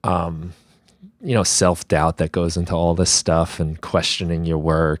you know, self-doubt that goes into all this stuff and questioning your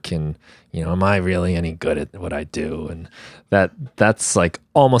work and, you know, am I really any good at what I do? And that's like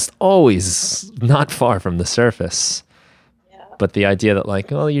almost always not far from the surface. Yeah. But the idea that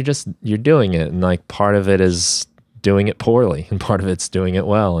like, well, you're doing it, and like part of it is doing it poorly and part of it's doing it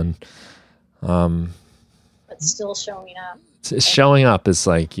well. And but still showing up. Showing up is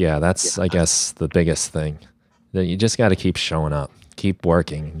like, yeah, that's I guess the biggest thing. That you just got to keep showing up, keep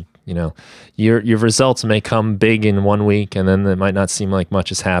working. You know, your results may come big in 1 week, and then it might not seem like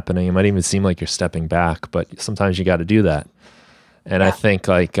much is happening. It might even seem like you're stepping back, but sometimes you got to do that. And I think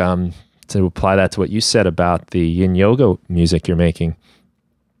like to apply that to what you said about the yin yoga music you're making,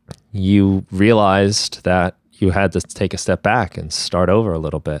 you realized that you had to take a step back and start over a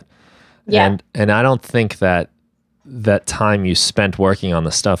little bit. Yeah. And I don't think that time you spent working on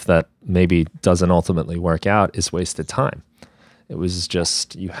the stuff that maybe doesn't ultimately work out is wasted time. It was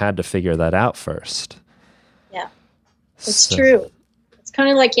just, you had to figure that out first. Yeah, it's true. It's kind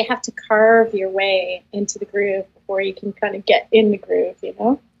of like you have to carve your way into the groove before you can kind of get in the groove, you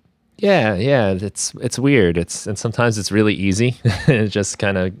know? Yeah, it's weird. And sometimes it's really easy. It just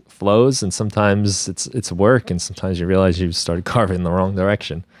kind of flows, and sometimes it's work, and sometimes you realize you started carving in the wrong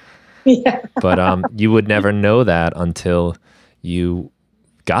direction. Yeah. But you would never know that until you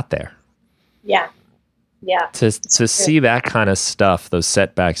got there. Yeah. Yeah. To see that kind of stuff, those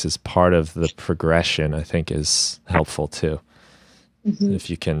setbacks as part of the progression, I think is helpful too. Mm-hmm. If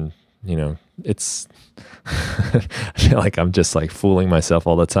you can, you know, I feel like I'm just like fooling myself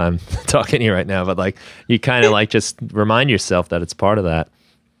all the time talking to you right now, but like you kind of like just remind yourself that it's part of that.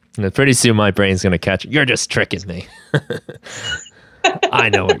 And then pretty soon my brain's going to catch, you're just tricking me. I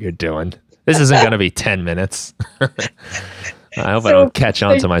know what you're doing. This isn't going to be 10 minutes. I hope I don't catch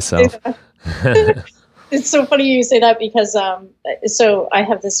on to myself. It's so funny you say that because so I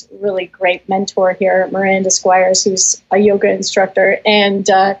have this really great mentor here, Miranda Squires, who's a yoga instructor, and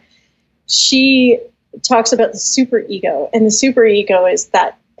she talks about the super ego, and the super ego is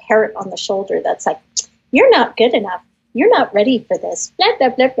that parrot on the shoulder that's like, you're not good enough, you're not ready for this, blah, blah,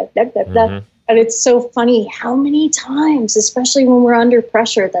 blah, blah, blah, blah, blah. Mm-hmm. And it's so funny how many times, especially when we're under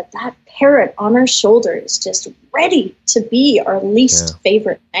pressure, that parrot on our shoulder is just ready to be our least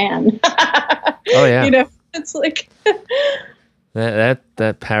favorite man. Oh yeah. You know, it's like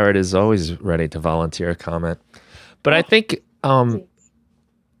that parrot is always ready to volunteer a comment. But I think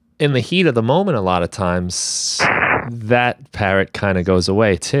in the heat of the moment, a lot of times that parrot kind of goes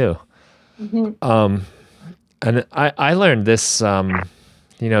away too. Mm-hmm. And I learned this,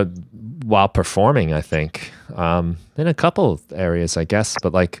 you know, while performing, I think, in a couple of areas, I guess,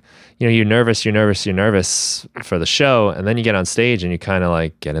 but like, you know, you're nervous for the show, and then you get on stage and you kind of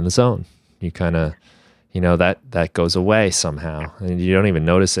like get in the zone. You kind of, you know, that goes away somehow, and you don't even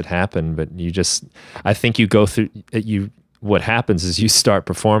notice it happen, but I think you go through what happens is you start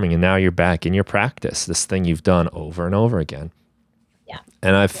performing, and now you're back in your practice, this thing you've done over and over again. Yeah.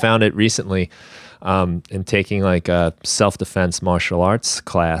 And I've found it recently, in taking like a self-defense martial arts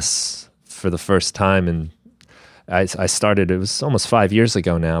class for the first time. And I started, it was almost 5 years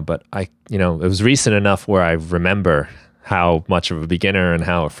ago now, but you know, it was recent enough where I remember how much of a beginner and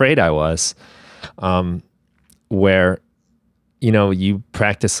how afraid I was, where, you know, you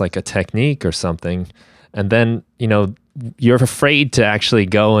practice like a technique or something, and then, you know, you're afraid to actually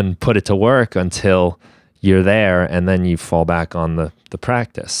go and put it to work until you're there, and then you fall back on the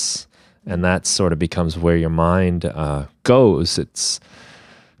practice. And that sort of becomes where your mind goes. It's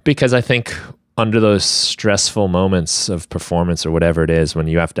because I think under those stressful moments of performance or whatever it is, when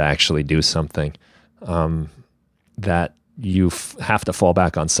you have to actually do something, that you have to fall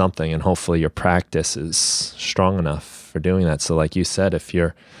back on something, and hopefully your practice is strong enough for doing that. So like you said, if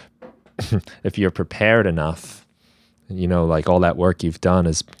you're prepared enough, you know, like all that work you've done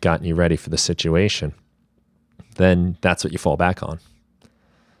has gotten you ready for the situation, then that's what you fall back on.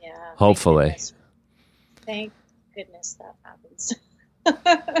 Yeah. Hopefully. Thank goodness that happens.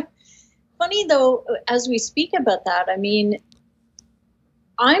 Funny though, as we speak about that, I mean,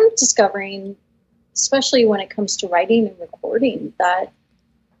 I'm discovering, especially when it comes to writing and recording, that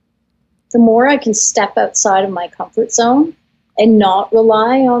the more I can step outside of my comfort zone and not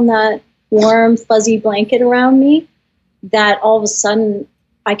rely on that warm, fuzzy blanket around me, that all of a sudden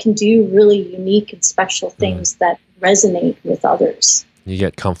I can do really unique and special things that resonate with others. You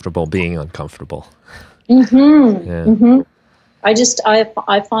get comfortable being uncomfortable. Mm-hmm. Yeah. Mm-hmm.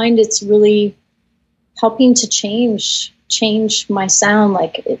 I find it's really helping to change my sound.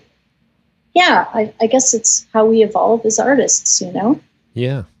 Like, I guess it's how we evolve as artists, you know?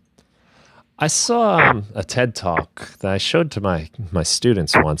 Yeah. I saw a TED Talk that I showed to my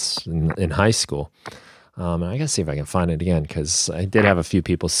students once in high school. And I gotta see if I can find it again, because I did have a few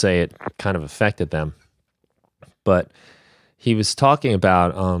people say it kind of affected them. But he was talking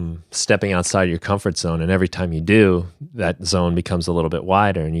about stepping outside your comfort zone, and every time you do, that zone becomes a little bit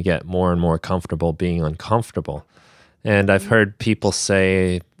wider, and you get more and more comfortable being uncomfortable. And I've heard people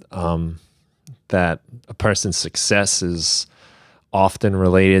say that a person's success is often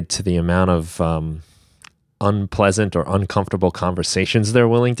related to the amount of unpleasant or uncomfortable conversations they're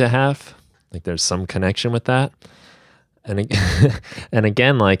willing to have. Like there's some connection with that. And and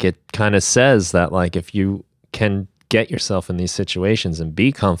again, like it kind of says that like if you can get yourself in these situations and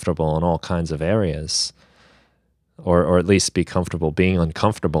be comfortable in all kinds of areas, or at least be comfortable being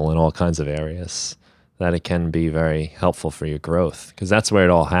uncomfortable in all kinds of areas, that it can be very helpful for your growth, because that's where it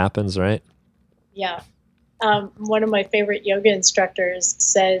all happens, right? Yeah. One of my favorite yoga instructors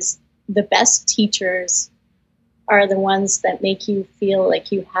says the best teachers are the ones that make you feel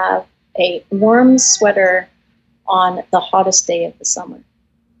like you have a warm sweater on the hottest day of the summer.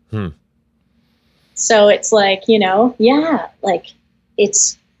 So it's like, you know, like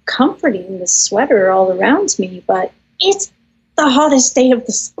it's comforting, the sweater all around me, but it's the hottest day of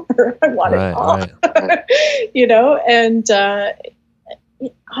the summer. I want it off, you know, and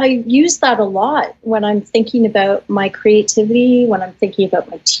I use that a lot when I'm thinking about my creativity, when I'm thinking about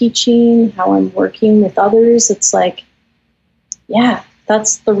my teaching, how I'm working with others. It's like, yeah,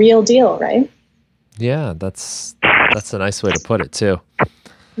 that's the real deal, right? Yeah, that's a nice way to put it too.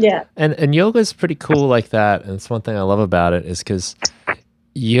 Yeah. And yoga is pretty cool like that. And it's one thing I love about it is because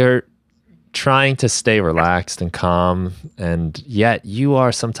you're trying to stay relaxed and calm, and yet you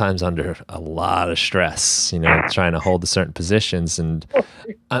are sometimes under a lot of stress, you know, trying to hold the certain positions. And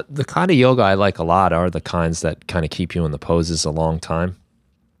the kind of yoga I like a lot are the kinds that kind of keep you in the poses a long time.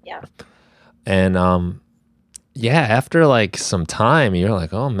 Yeah. And after like some time, you're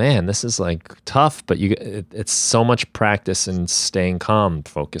like, oh man, this is like tough, but it's so much practice in staying calm,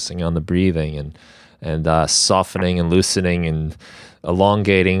 focusing on the breathing and softening and loosening and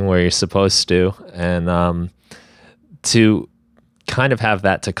elongating where you're supposed to, and to kind of have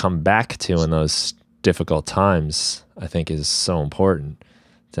that to come back to in those difficult times, I think is so important,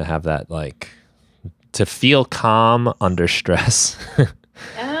 to have that, like, to feel calm under stress.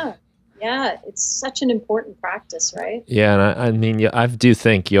 Yeah, it's such an important practice, right? Yeah, and I mean, I do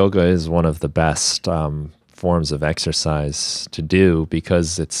think yoga is one of the best forms of exercise to do,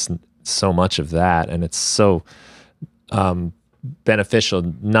 because it's so much of that, and it's so beneficial,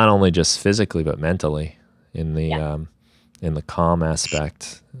 not only just physically but mentally, in the calm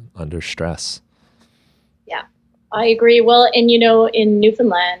aspect under stress. Yeah, I agree. Well, and you know, in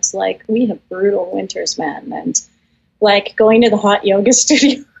Newfoundland, like, we have brutal winters, man, and like going to the hot yoga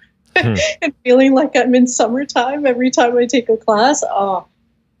studio and feeling like I'm in summertime every time I take a class. Oh,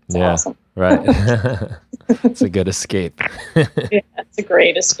 it's awesome. Right. It's a good escape. Yeah, it's a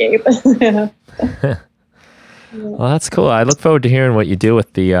great escape. Yeah. Well, that's cool. I look forward to hearing what you do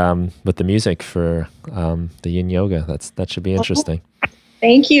with the music for the Yin Yoga. That should be interesting.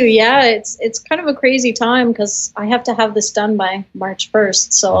 Thank you. Yeah, it's kind of a crazy time because I have to have this done by March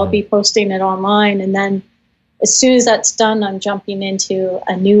 1st. So I'll be posting it online, and then as soon as that's done, I'm jumping into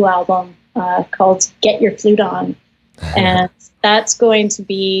a new album called Get Your Flute On. And that's going to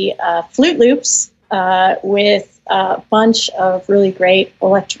be flute loops with a bunch of really great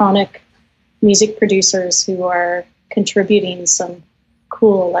electronic music producers who are contributing some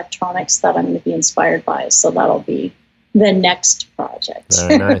cool electronics that I'm going to be inspired by. So that'll be the next project.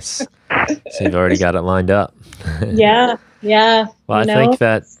 Very nice. So you've already got it lined up. Yeah. Well, I think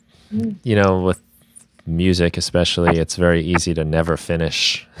that, you know, with music especially, it's very easy to never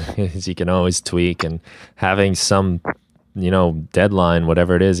finish, because you can always tweak, and having some deadline,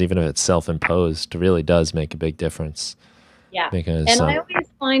 whatever it is, even if it's self-imposed, really does make a big difference. Yeah. Because, and I always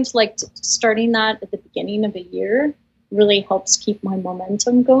find like starting that at the beginning of a year really helps keep my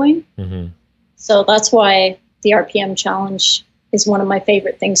momentum going. Mm-hmm. So that's why the RPM challenge is one of my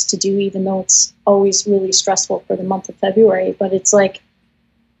favorite things to do, even though it's always really stressful for the month of February. But it's like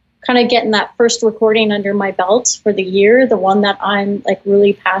kind of getting that first recording under my belt for the year, the one that I'm like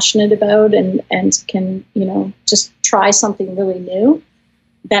really passionate about and can, just try something really new.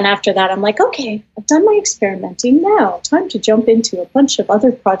 Then after that, I'm like, okay, I've done my experimenting now. Time to jump into a bunch of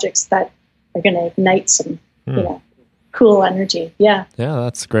other projects that are going to ignite some, cool energy. Yeah. Yeah,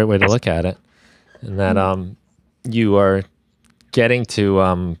 that's a great way to look at it. And that you are getting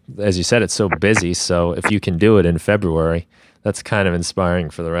to, as you said, it's so busy. So if you can do it in February, that's kind of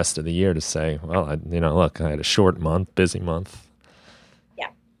inspiring for the rest of the year to say, well, look, I had a short month, busy month. Yeah.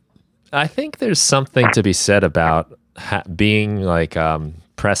 I think there's something to be said about being like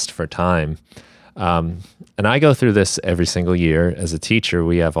pressed for time. And I go through this every single year. As a teacher,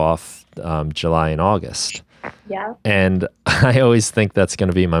 we have off July and August. Yeah. And I always think that's going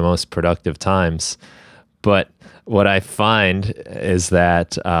to be my most productive times. But what I find is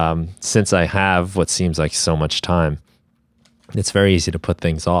that since I have what seems like so much time, it's very easy to put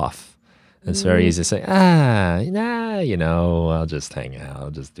things off. It's very easy to say, I'll just hang out,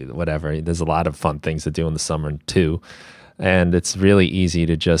 I'll just do whatever. There's a lot of fun things to do in the summer too. And it's really easy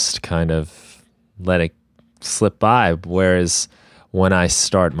to just kind of let it slip by. Whereas when I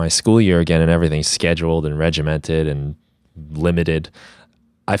start my school year again and everything's scheduled and regimented and limited,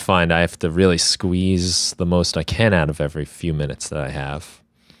 I find I have to really squeeze the most I can out of every few minutes that I have.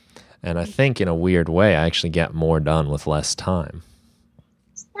 And I think in a weird way, I actually get more done with less time.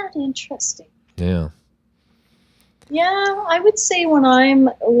 Isn't that interesting? Yeah. Yeah, I would say when I'm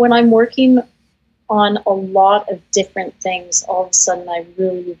working on a lot of different things, all of a sudden I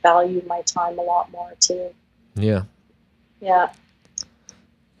really value my time a lot more too. Yeah. Yeah.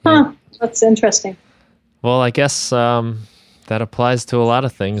 Huh. That's interesting. Well, I guess that applies to a lot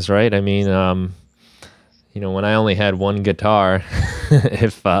of things, right? I mean, when I only had one guitar,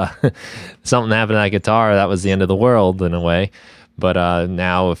 if something happened to that guitar, that was the end of the world in a way. But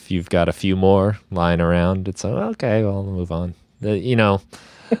now if you've got a few more lying around, it's like, okay, well, I'll move on.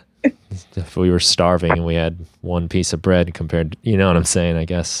 If we were starving and we had one piece of bread compared to, you know what I'm saying, I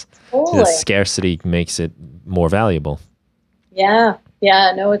guess. Totally. The scarcity makes it more valuable. Yeah.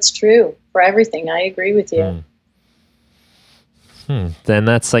 Yeah, no, it's true for everything. I agree with you. Then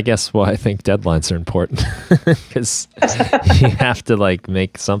that's, I guess, why I think deadlines are important, because you have to like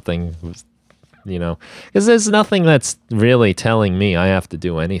make something, because there's nothing that's really telling me I have to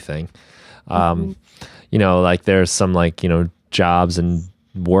do anything. Like there's some like, jobs and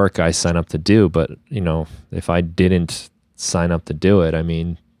work I sign up to do, but if I didn't sign up to do it, I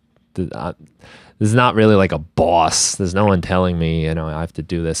mean, there's not really like a boss. There's no one telling me, I have to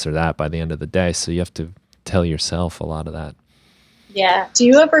do this or that by the end of the day. So you have to tell yourself a lot of that. Yeah. Do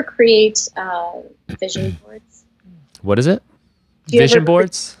you ever create vision boards? What is it? Vision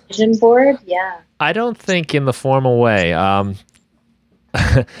boards? Vision board? Yeah. I don't think in the formal way.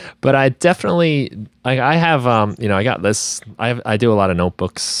 But I definitely, I have, I got this, I do a lot of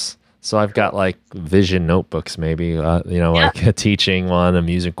notebooks. So I've got like vision notebooks, maybe, like a teaching one, a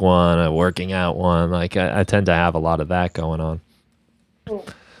music one, a working out one. Like I tend to have a lot of that going on. Cool.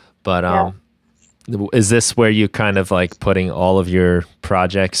 But is this where you kind of like putting all of your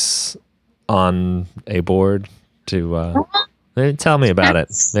projects on a board to, tell me about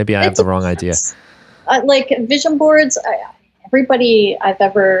it. Maybe I have the wrong idea. Like vision boards, everybody I've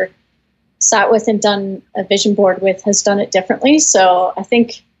ever sat with and done a vision board with has done it differently. So I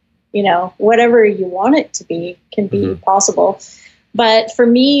think, whatever you want it to be can be possible. But for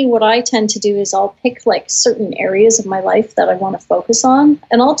me, what I tend to do is I'll pick like certain areas of my life that I want to focus on.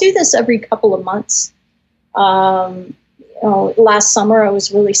 And I'll do this every couple of months. Last summer I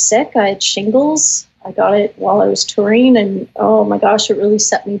was really sick. I had shingles. I got it while I was touring, and oh my gosh, it really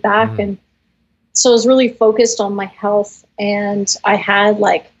set me back. And so I was really focused on my health, and I had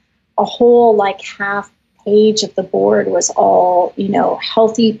like a whole like half page of the board was all,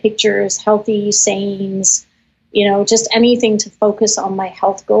 healthy pictures, healthy sayings, just anything to focus on my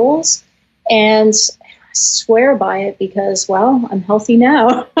health goals. And I swear by it because, well, I'm healthy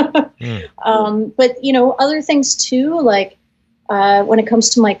now. But, other things too, like when it comes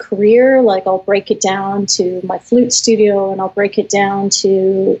to my career, like I'll break it down to my flute studio, and I'll break it down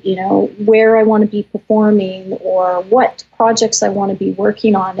to, where I want to be performing or what projects I want to be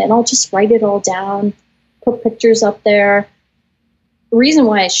working on. And I'll just write it all down, put pictures up there. The reason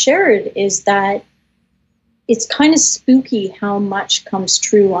why I share it is that it's kind of spooky how much comes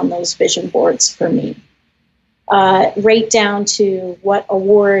true on those vision boards for me. Right down to what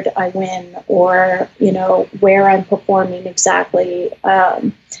award I win, or, you know, where I'm performing exactly.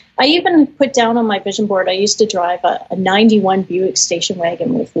 I even put down on my vision board, I used to drive a 91 Buick station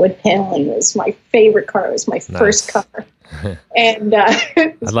wagon with wood paneling. It was my favorite car. It was my first car. And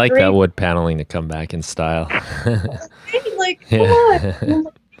I'd like that wood paneling to come back in style. Like, come on,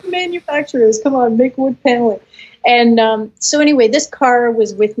 manufacturers, come on, make wood paneling. And so anyway, this car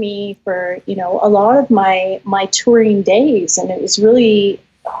was with me for, you know, a lot of my touring days, and it was really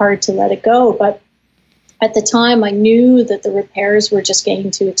hard to let it go. But at the time, I knew that the repairs were just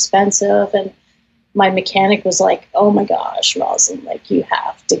getting too expensive, and my mechanic was like, "Oh my gosh, Rozalind, like, you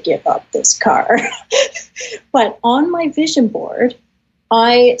have to give up this car." But on my vision board,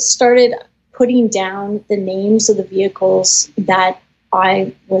 I started putting down the names of the vehicles that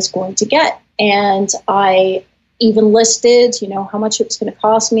I was going to get, and I even listed, you know, how much it was going to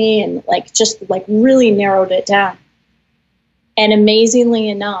cost me, and like just like really narrowed it down. And amazingly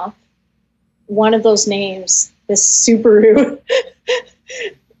enough, one of those names, this Subaru,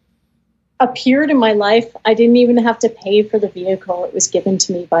 appeared in my life. I didn't even have to pay for the vehicle. It was given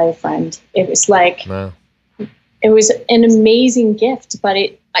to me by a friend. It was like, wow. It was an amazing gift, but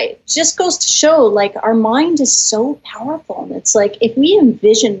it just goes to show, like, our mind is so powerful. And it's like, if we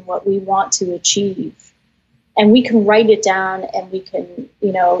envision what we want to achieve, and we can write it down, and we can,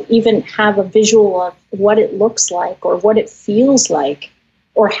 you know, even have a visual of what it looks like, or what it feels like,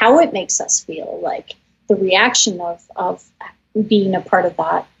 or how it makes us feel, like the reaction of being a part of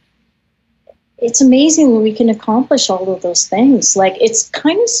that. It's amazing that we can accomplish all of those things. Like, it's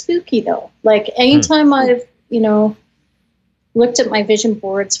kind of spooky though. Like, anytime I've, you know, looked at my vision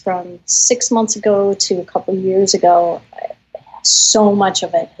boards from 6 months ago to a couple of years ago, so much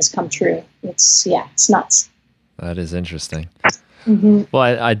of it has come true. It's nuts. That is interesting. Mm-hmm. Well,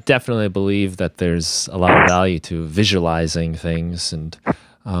 I definitely believe that there's a lot of value to visualizing things and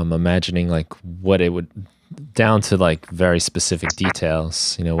imagining like what it would, down to like very specific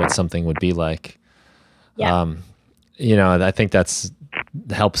details, you know, what something would be like. Yeah. You know, I think that's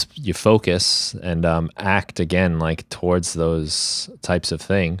helps you focus and act again, like towards those types of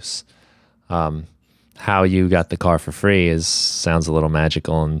things. How you got the car for free sounds a little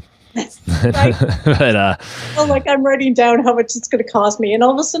magical, and right. But well, like, I'm writing down how much it's going to cost me, and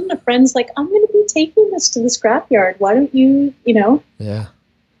all of a sudden a friend's like, "I'm going to be taking this to the scrapyard. Why don't you, you know,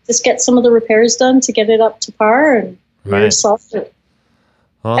 just get some of the repairs done to get it up to par, and you're solved it."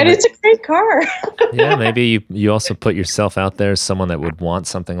 Well, and it's a great car. Yeah, maybe you also put yourself out there as someone that would want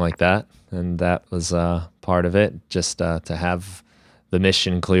something like that, and that was part of it, just to have the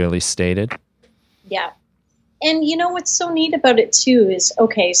mission clearly stated. Yeah. And you know what's so neat about it too is,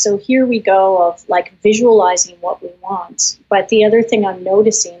 okay, so here we go of like visualizing what we want. But the other thing I'm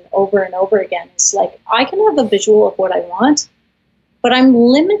noticing over and over again is, like, I can have a visual of what I want, but I'm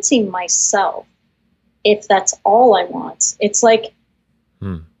limiting myself if that's all I want. It's like,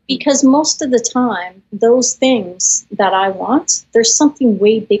 because most of the time, those things that I want, there's something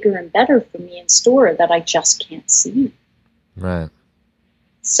way bigger and better for me in store that I just can't see. Right.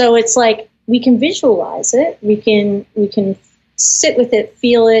 So it's like, we can visualize it, we can sit with it,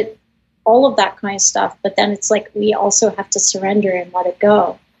 feel it, all of that kind of stuff. But then it's like, we also have to surrender and let it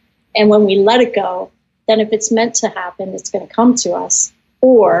go. And when we let it go, then if it's meant to happen, it's going to come to us,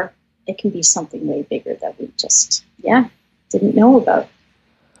 or it can be something way bigger that we just, didn't know about.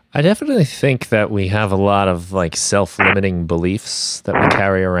 I definitely think that we have a lot of like self-limiting beliefs that we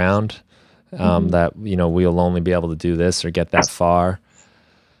carry around, that, you know, we'll only be able to do this or get that far.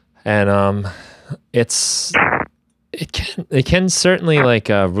 And it can certainly like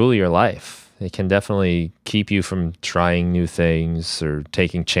rule your life. It can definitely keep you from trying new things or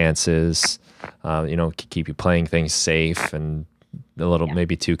taking chances. You know, keep you playing things safe and a little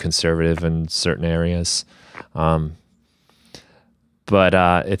maybe too conservative in certain areas. But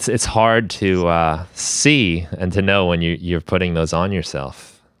it's hard to see and to know when you're putting those on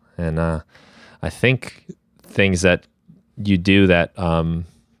yourself. And I think things that you do that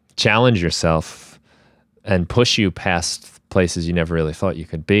challenge yourself and push you past places you never really thought you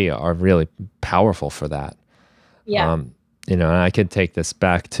could be are really powerful for that. Yeah. You know, and I could take this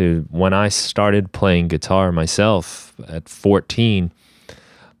back to when I started playing guitar myself at 14.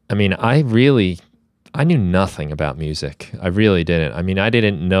 I mean, I knew nothing about music. I really didn't. I mean, I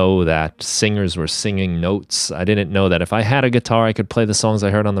didn't know that singers were singing notes. I didn't know that if I had a guitar, I could play the songs I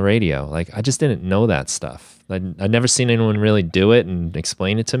heard on the radio. Like, I just didn't know that stuff. I'd never seen anyone really do it and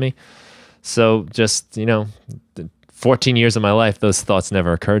explain it to me. So just, you know, 14 years of my life, those thoughts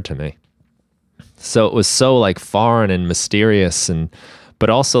never occurred to me. So it was so like foreign and mysterious, but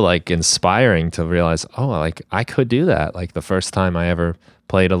also like inspiring to realize, oh, like I could do that. Like the first time I ever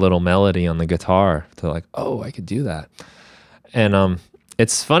played a little melody on the guitar, to like, oh, I could do that. And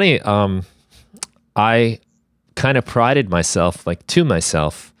it's funny, I kind of prided myself, like to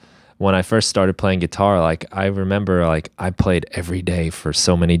myself, when I first started playing guitar. Like I remember, like I played every day for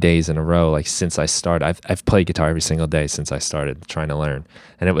so many days in a row. Like since I started, I've played guitar every single day since I started trying to learn.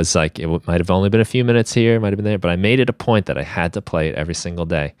 And it was like, it might have only been a few minutes here, might have been there, but I made it a point that I had to play it every single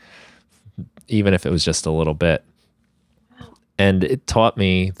day, even if it was just a little bit. And it taught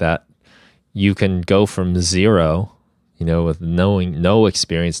me that you can go from zero, you know, with knowing no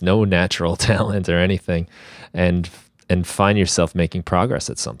experience, no natural talent or anything, and find yourself making progress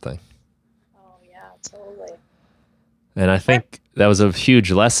at something. Oh yeah, totally. And I think that was a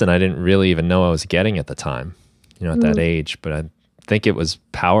huge lesson I didn't really even know I was getting at the time, you know, at that age, but I think it was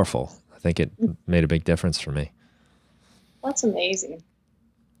powerful. I think it made a big difference for me. That's amazing.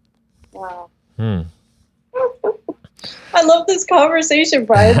 Wow. Hmm. I love this conversation,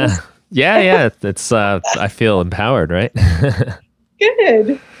 Brian. Yeah. It's I feel empowered, right?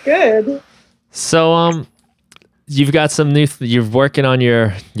 Good. So you've got some new you're working on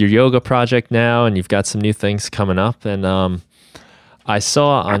your yoga project now, and you've got some new things coming up, and I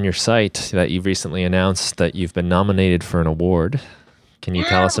saw on your site that you've recently announced that you've been nominated for an award. Can you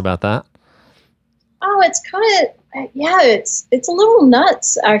tell us about that? Oh, it's kind of, it's a little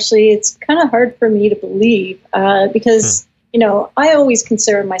nuts, actually. It's kind of hard for me to believe because, you know, I always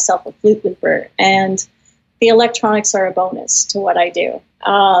consider myself a flute looper, and the electronics are a bonus to what I do.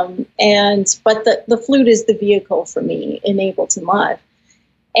 But the flute is the vehicle for me in Ableton Live.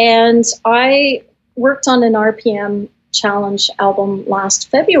 And I worked on an RPM Challenge album last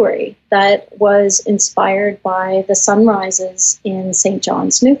February that was inspired by the sunrises in St.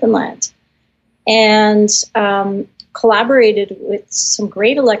 John's, Newfoundland, and collaborated with some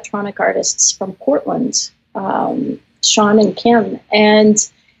great electronic artists from Portland, Sean and Kim, and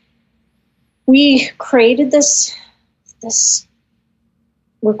we created this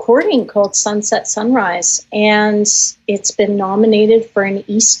recording called Sunset Sunrise, and it's been nominated for an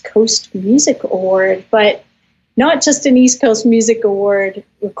East Coast Music Award, but not just an East Coast Music Award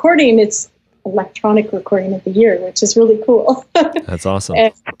recording, it's Electronic Recording of the Year, which is really cool. That's awesome.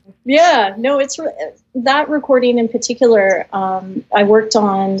 Yeah, no, it's that recording in particular, I worked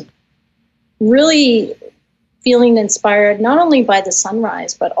on really feeling inspired not only by the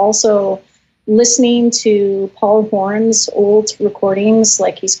sunrise, but also listening to Paul Horn's old recordings.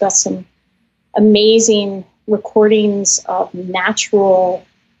 Like he's got some amazing recordings of natural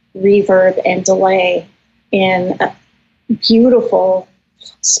reverb and delay in beautiful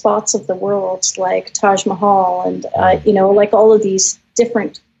spots of the world, like Taj Mahal and, you know, like all of these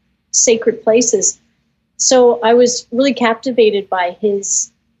different sacred places. So I was really captivated by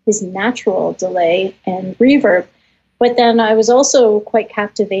his natural delay and reverb. But then I was also quite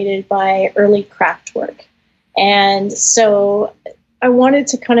captivated by early Kraftwerk. And so I wanted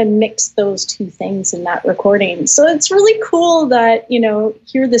to kind of mix those two things in that recording. So it's really cool that, you know,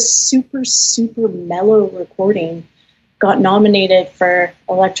 here this super, super mellow recording got nominated for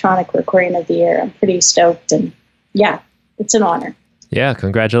Electronic Recording of the Year. I'm pretty stoked. And yeah, it's an honor. Yeah,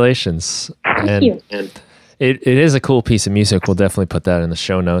 congratulations. Thank you. It is a cool piece of music. We'll definitely put that in the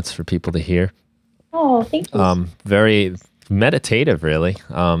show notes for people to hear. Oh, thank you. Very meditative, really,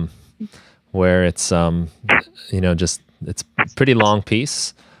 where it's, you know, just, it's a pretty long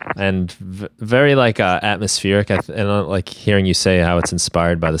piece and very like atmospheric. And like hearing you say how it's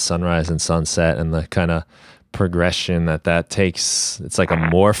inspired by the sunrise and sunset and the kind of progression that takes. It's like a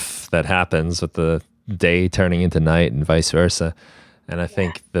morph that happens with the day turning into night and vice versa. And I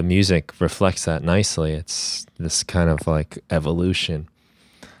think the music reflects that nicely. It's this kind of like evolution,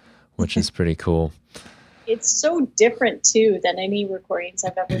 which is pretty cool. It's so different too than any recordings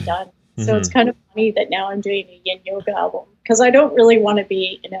I've ever done. So it's kind of funny that now I'm doing a yin yoga album, because I don't really want to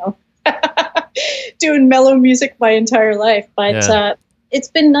be, you know, doing mellow music my entire life. But it's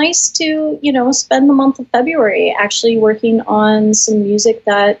been nice to, you know, spend the month of February actually working on some music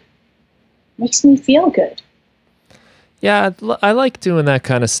that makes me feel good. Yeah, I like doing that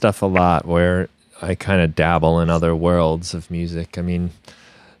kind of stuff a lot, where I kind of dabble in other worlds of music. I mean,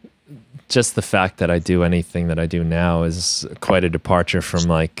 just the fact that I do anything that I do now is quite a departure from,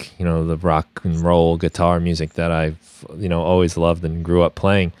 like, you know, the rock and roll guitar music that I've, you know, always loved and grew up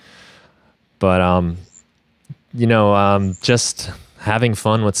playing. But, you know, just having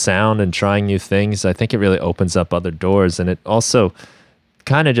fun with sound and trying new things, I think it really opens up other doors. And it also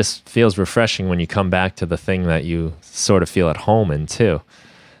kind of just feels refreshing when you come back to the thing that you sort of feel at home in too.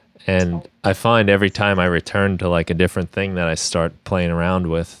 And I find every time I return to like a different thing that I start playing around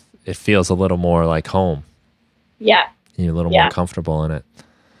with, it feels a little more like home. Yeah. You're a little more comfortable in it.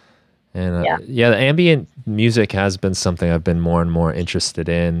 And yeah, the ambient music has been something I've been more and more interested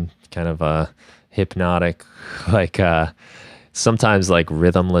in, kind of hypnotic, like sometimes like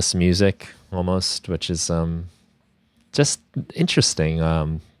rhythmless music almost, which is just interesting,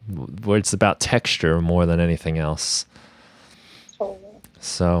 where it's about texture more than anything else. Totally.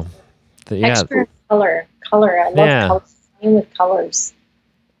 So, texture and color. I love colors. Playing with colors.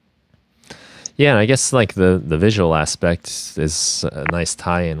 Yeah, and I guess like the visual aspect is a nice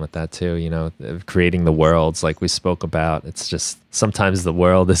tie-in with that too, you know, creating the worlds like we spoke about. It's just sometimes the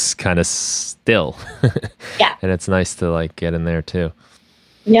world is kind of still. Yeah. And it's nice to like get in there too.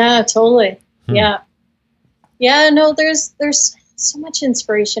 Yeah, totally. Yeah. Yeah, no, there's so much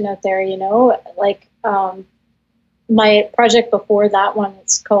inspiration out there, you know, like my project before that one,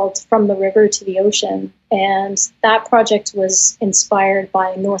 it's called From the River to the Ocean. And that project was inspired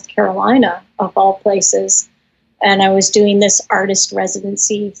by North Carolina, of all places. And I was doing this artist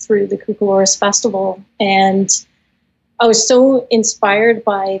residency through the Cucaloris Festival. And I was so inspired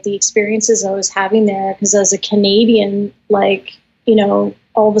by the experiences I was having there, because as a Canadian, like, you know,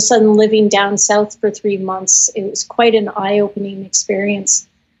 all of a sudden living down south for 3 months, it was quite an eye-opening experience.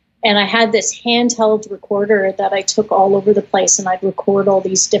 And I had this handheld recorder that I took all over the place, and I'd record all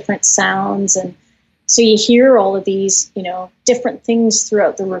these different sounds. And so you hear all of these, you know, different things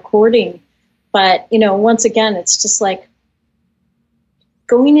throughout the recording. But, you know, once again, it's just like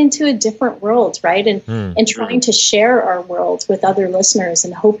going into a different world, right? And trying to share our world with other listeners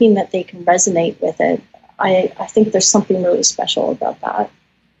and hoping that they can resonate with it. I think there's something really special about that.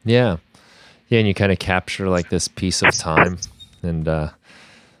 Yeah. Yeah, and you kind of capture like this piece of time and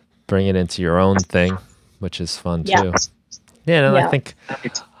bring it into your own thing, which is fun too. Yeah, and I think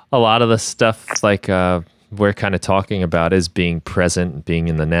a lot of the stuff like we're kind of talking about is being present, being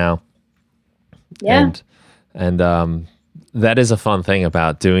in the now. Yeah. And that is a fun thing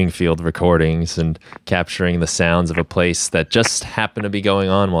about doing field recordings and capturing the sounds of a place that just happen to be going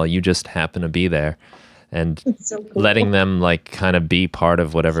on while you just happen to be there. And so cool. Letting them like kind of be part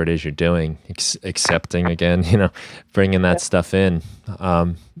of whatever it is you're doing, accepting again, you know, bringing that stuff in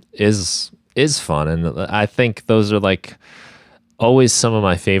is fun. And I think those are like always some of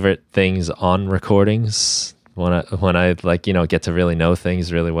my favorite things on recordings when I like, you know, get to really know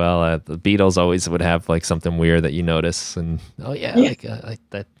things really well. The Beatles always would have like something weird that you notice, and like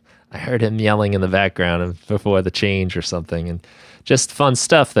that I heard him yelling in the background before the change or something, and just fun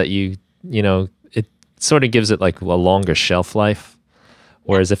stuff that you know, sort of gives it like a longer shelf life.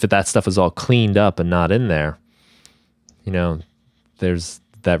 Whereas if that stuff is all cleaned up and not in there, you know, there's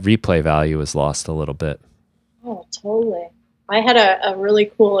that replay value is lost a little bit. Oh, totally. I had a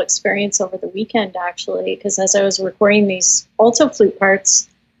really cool experience over the weekend, actually, because as I was recording these alto flute parts,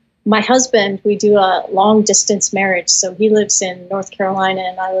 my husband, we do a long distance marriage. So he lives in North Carolina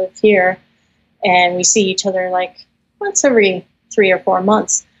and I live here, and we see each other like once every 3 or 4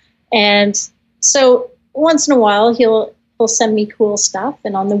 months. And so once in a while, he'll send me cool stuff.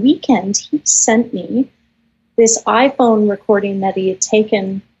 And on the weekend, he sent me this iPhone recording that he had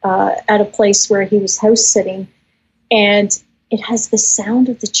taken at a place where he was house sitting. And it has the sound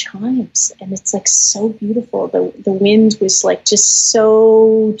of the chimes. And it's like so beautiful. The wind was like just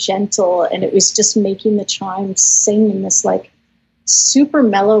so gentle. And it was just making the chimes sing in this like super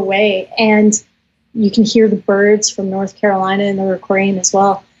mellow way. And you can hear the birds from North Carolina in the recording as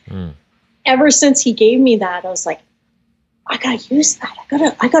well. Ever since he gave me that, I was like, I gotta use that.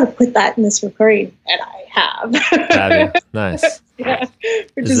 I gotta put that in this recording, and I have. Nice. Yeah,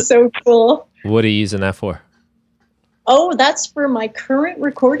 which is so cool. What are you using that for? Oh, that's for my current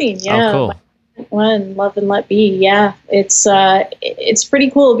recording. Yeah, oh, cool. One, Love and Let Be. Yeah, it's pretty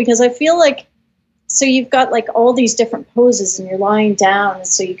cool because I feel like, so you've got like all these different poses, and you're lying down, and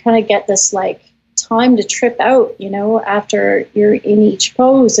so you kind of get this like time to trip out, you know, after you're in each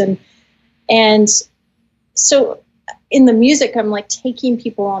pose. And so in the music, I'm like taking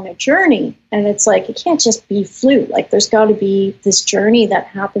people on a journey, and it's like, it can't just be flute. Like there's got to be this journey that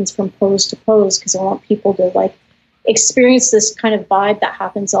happens from pose to pose, because I want people to like experience this kind of vibe that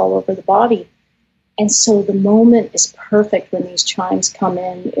happens all over the body. And so the moment is perfect when these chimes come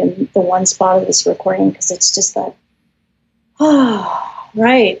in the one spot of this recording, because it's just that,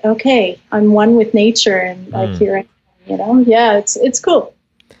 right, okay, I'm one with nature, and like here I am, you know? Yeah, it's cool.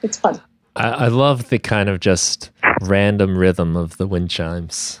 It's fun. I love the kind of just random rhythm of the wind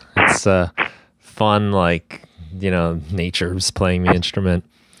chimes. It's fun, like, you know, nature's playing the instrument.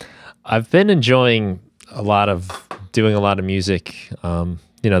 I've been enjoying a lot of doing a lot of music,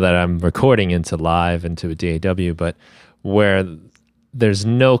 that I'm recording into live, into a DAW, but where there's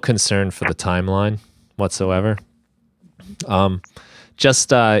no concern for the timeline whatsoever.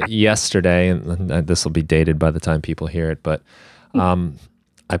 Just yesterday, and this will be dated by the time people hear it, but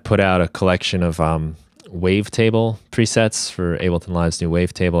I put out a collection of wavetable presets for Ableton Live's new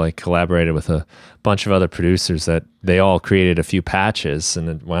wavetable. I collaborated with a bunch of other producers that they all created a few patches, and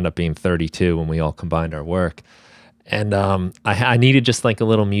it wound up being 32 when we all combined our work. And I needed just like a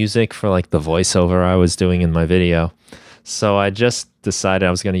little music for like the voiceover I was doing in my video. So I just decided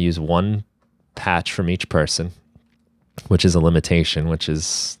I was going to use one patch from each person, which is a limitation, which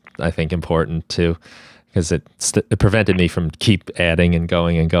is, I think, important too, because it prevented me from keep adding and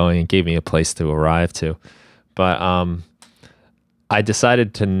going and going, and gave me a place to arrive to. But I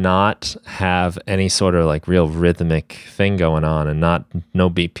decided to not have any sort of like real rhythmic thing going on, and no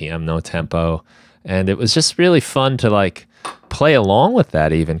BPM, no tempo. And it was just really fun to like play along with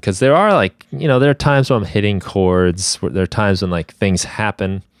that, even because there are like, there are times when I'm hitting chords, there are times when like things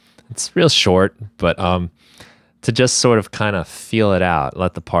happen. It's real short, but to just sort of kind of feel it out,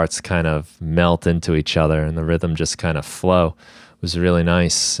 let the parts kind of melt into each other and the rhythm just kind of flow was really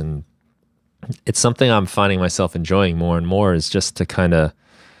nice. And it's something I'm finding myself enjoying more and more, is just to kind of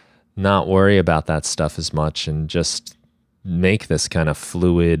not worry about that stuff as much and just make this kind of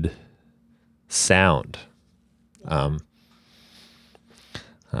fluid sound.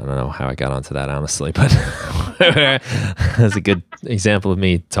 I don't know how I got onto that, honestly, but that's a good example of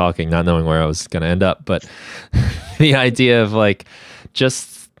me talking, not knowing where I was going to end up. But the idea of like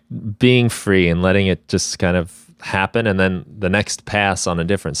just being free and letting it just kind of happen, and then the next pass on a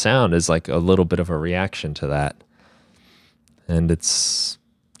different sound is like a little bit of a reaction to that. And it's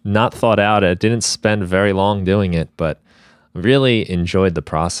not thought out. I didn't spend very long doing it, but really enjoyed the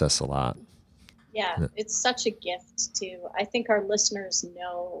process a lot. Yeah, it's such a gift too. I think our listeners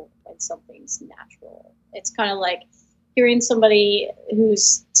know when something's natural. It's kind of like hearing somebody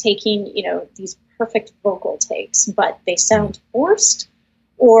who's taking, these perfect vocal takes, but they sound forced,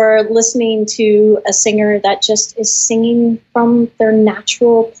 or listening to a singer that just is singing from their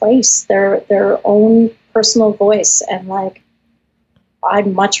natural place, their own personal voice. And like, I'd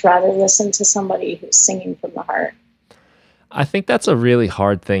much rather listen to somebody who's singing from the heart. I think that's a really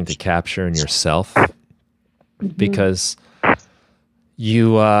hard thing to capture in yourself, because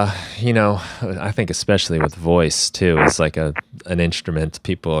I think especially with voice too, it's like an instrument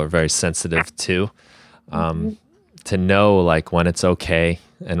people are very sensitive to. To know like when it's okay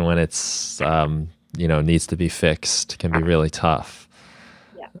and when it's needs to be fixed can be really tough.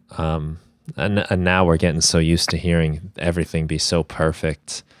 Yeah. And now we're getting so used to hearing everything be so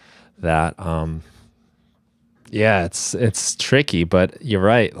perfect that yeah, it's tricky, but you're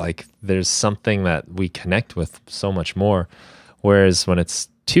right. Like there's something that we connect with so much more. Whereas when it's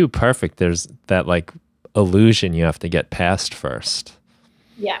too perfect, there's that like illusion you have to get past first.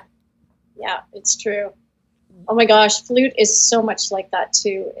 Yeah. Yeah, it's true. Oh my gosh, flute is so much like that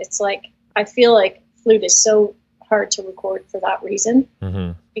too. It's like, I feel like flute is so hard to record for that reason,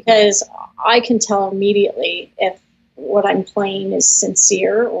 because I can tell immediately if what I'm playing is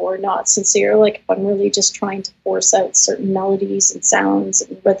sincere or not sincere. Like if I'm really just trying to force out certain melodies and sounds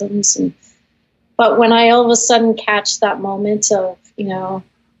and rhythms. But when I all of a sudden catch that moment of,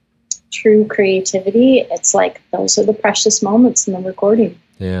 true creativity, it's like, those are the precious moments in the recording.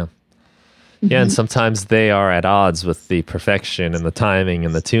 Yeah. Yeah. And sometimes they are at odds with the perfection and the timing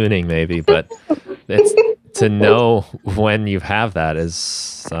and the tuning maybe, but it's to know when you have that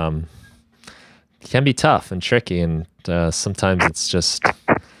is, can be tough and tricky, and sometimes it's just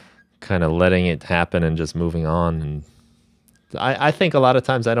kind of letting it happen and just moving on. And I think a lot of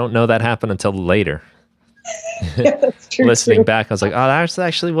times I don't know that happened until later. Yeah, that's true. Listening back, I was like, oh, that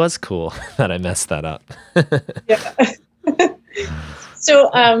actually was cool that I messed that up. Yeah.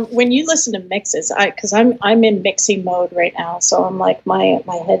 So when you listen to mixes, because I'm in mixing mode right now, so I'm like my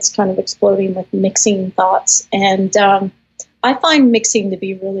head's kind of exploding with mixing thoughts, and I find mixing to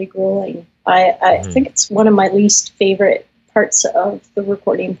be really grueling. I think it's one of my least favorite parts of the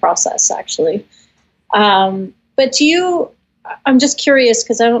recording process, actually. But I'm just curious,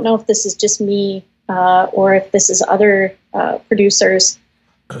 because I don't know if this is just me or if this is other producers,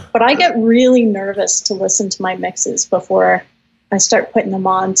 but I get really nervous to listen to my mixes before I start putting them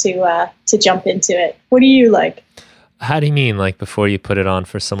on to jump into it. What do you like? How do you mean, like before you put it on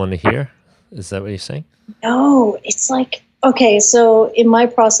for someone to hear? Is that what you're saying? No, it's like, okay, so in my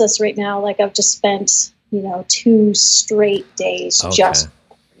process right now, like I've just spent, 2 straight days just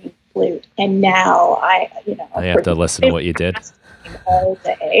recording flute, and now I have to listen to what you did. all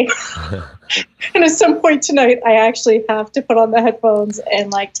day. And at some point tonight, I actually have to put on the headphones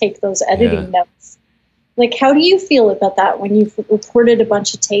and like take those editing notes. Like, how do you feel about that when you've recorded a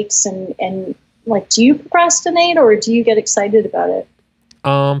bunch of takes and like, do you procrastinate or do you get excited about it?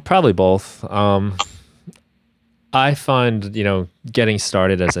 Probably both. I find, getting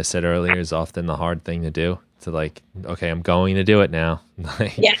started, as I said earlier, is often the hard thing to do. To like, okay, I'm going to do it now.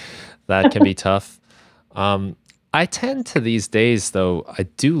 That can be tough. I tend to these days, though, I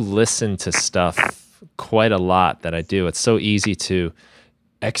do listen to stuff quite a lot that I do. It's so easy to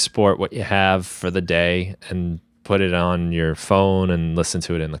export what you have for the day and put it on your phone and listen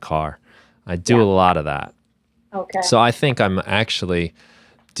to it in the car. I do a lot of that. Okay. So I think I'm actually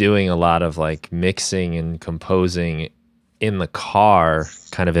doing a lot of like mixing and composing in the car,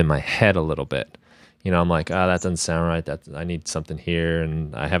 kind of in my head a little bit. I'm like, that doesn't sound right. I need something here,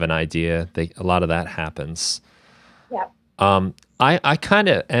 and I have an idea. A lot of that happens. Yeah. I kind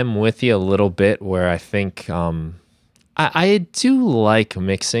of am with you a little bit where I think I do like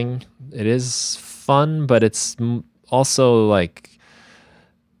mixing. It is fun, but it's also like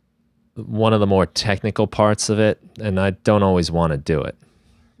one of the more technical parts of it, and I don't always want to do it.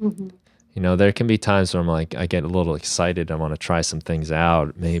 Mm-hmm. There can be times where I'm like, I get a little excited. I want to try some things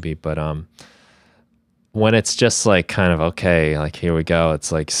out, maybe, but when it's just like kind of okay, like here we go,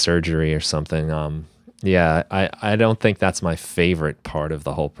 it's like surgery or something. I don't think that's my favorite part of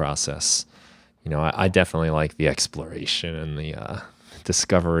the whole process. I definitely like the exploration and the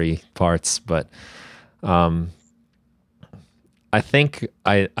discovery parts, but I think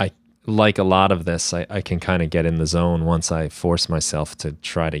I like a lot of this. I can kind of get in the zone once I force myself to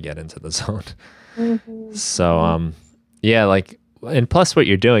try to get into the zone. Mm-hmm. So like. And plus what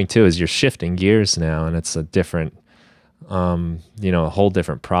you're doing too is you're shifting gears now, and it's a different, a whole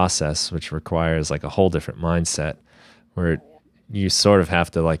different process, which requires like a whole different mindset where you sort of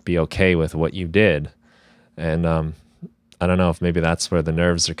have to like be okay with what you did. And I don't know if maybe that's where the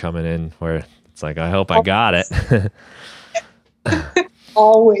nerves are coming in, where it's like, I hope I got it.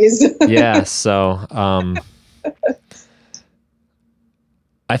 Always. Yeah. So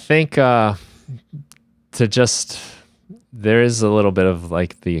I think there is a little bit of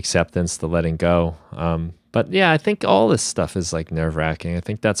like the acceptance, the letting go. But yeah, I think all this stuff is like nerve-wracking. I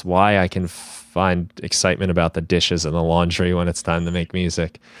think that's why I can find excitement about the dishes and the laundry when it's time to make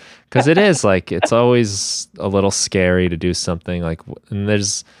music. Because it is like, it's always a little scary to do something like, and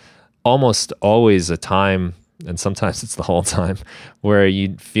there's almost always a time, and sometimes it's the whole time, where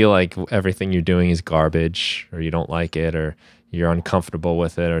you feel like everything you're doing is garbage, or you don't like it, or you're uncomfortable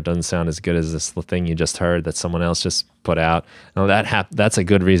with it, or it doesn't sound as good as this thing you just heard that someone else just put out. Now that's a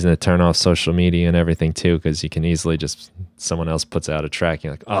good reason to turn off social media and everything too, because you can easily someone else puts out a track, and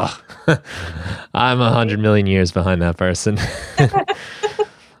you're like, oh, I'm 100 million years behind that person.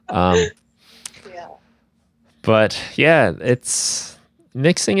 But yeah,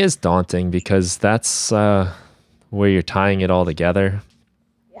 mixing is daunting because that's where you're tying it all together.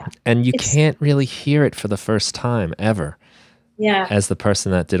 Yeah. And you can't really hear it for the first time ever. Yeah. As the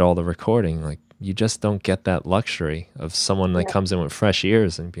person that did all the recording, like you just don't get that luxury of someone that comes in with fresh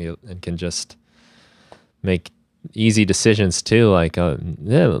ears and can just make easy decisions too. Like,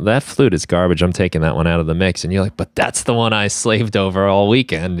 that flute is garbage. I'm taking that one out of the mix. And you're like, but that's the one I slaved over all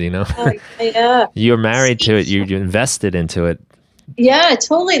weekend, Yeah. You're married to it. You invested into it. Yeah,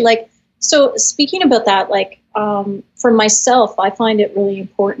 totally. Like, so speaking about that, like, for myself, I find it really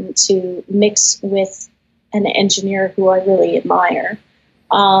important to mix with an engineer who I really admire.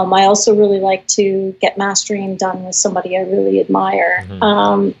 I also really like to get mastering done with somebody I really admire.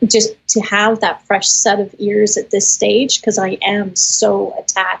 Mm-hmm. Just to have that fresh set of ears at this stage, because I am so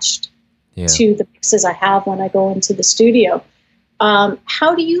attached to the mixes I have when I go into the studio.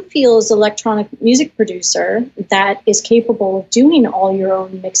 How do you feel as an electronic music producer that is capable of doing all your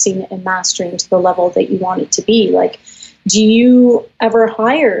own mixing and mastering to the level that you want it to be? Like, do you ever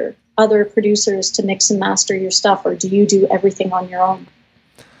hire other producers to mix and master your stuff, or do you do everything on your own?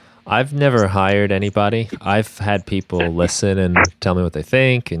 I've never hired anybody. I've had people listen and tell me what they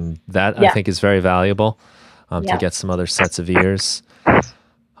think, and that I think is very valuable to get some other sets of ears.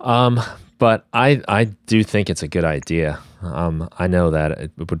 But I do think it's a good idea. I know that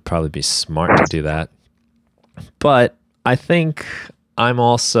it would probably be smart to do that. But I think I've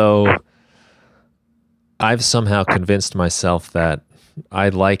somehow convinced myself that I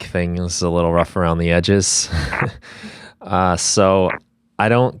like things a little rough around the edges. So I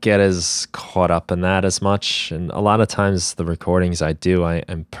don't get as caught up in that as much. And a lot of times the recordings I do, I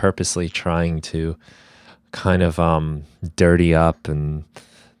am purposely trying to kind of dirty up and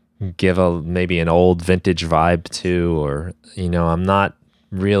give maybe an old vintage vibe to, or, you know, I'm not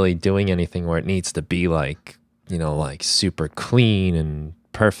really doing anything where it needs to be like, you know, like super clean and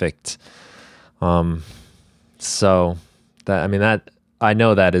perfect. So that, I mean, that, I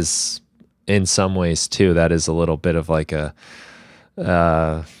know that is in some ways too, that is a little bit of like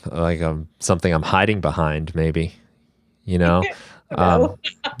something I'm hiding behind, maybe, you know?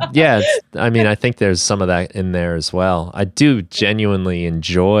 Yeah, I mean, I think there's some of that in there as well. I do genuinely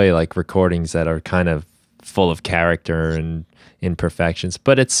enjoy like recordings that are kind of full of character and imperfections,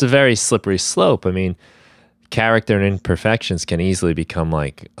 but it's a very slippery slope. I mean, character and imperfections can easily become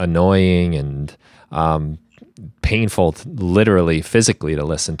like annoying and painful, literally, physically to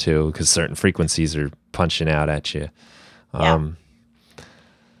listen to, because certain frequencies are punching out at you.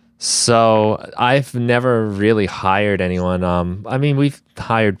 So I've never really hired anyone. I mean, we've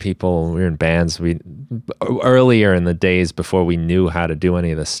hired people. We were in bands. Earlier in the days before we knew how to do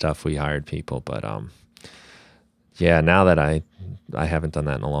any of this stuff, we hired people. But yeah, now that I haven't done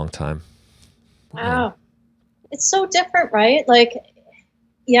that in a long time. Wow, it's so different, right? Like,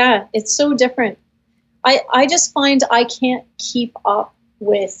 yeah, it's so different. I just find I can't keep up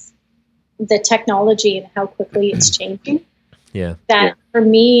with the technology and how quickly it's changing. Yeah. That for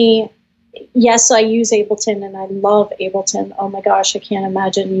me, yes, I use Ableton and I love Ableton. Oh my gosh, I can't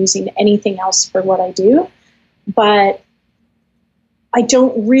imagine using anything else for what I do. But I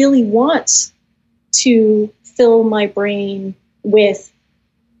don't really want to fill my brain with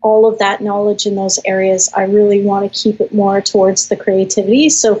all of that knowledge in those areas. I really want to keep it more towards the creativity.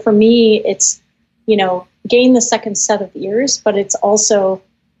 So for me, it's, you know, gain the second set of ears, but it's also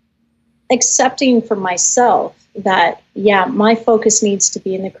accepting for myself that, yeah, my focus needs to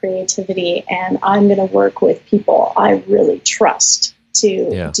be in the creativity, and I'm going to work with people I really trust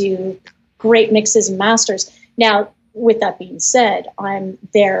to do great mixes and masters. Now, with that being said, I'm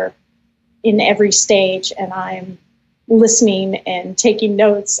there in every stage, and I'm listening and taking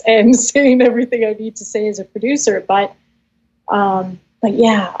notes and saying everything I need to say as a producer. But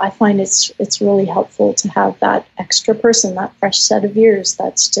yeah, I find it's really helpful to have that extra person, that fresh set of ears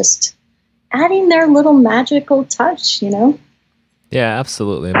that's just adding their little magical touch, you know? Yeah,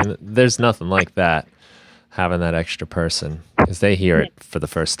 absolutely. I mean, there's nothing like that, having that extra person, because they hear it for the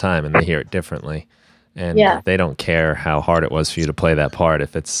first time and they hear it differently. And they don't care how hard it was for you to play that part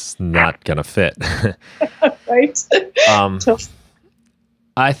if it's not going to fit. Right.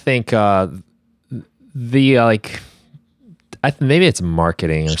 I think maybe it's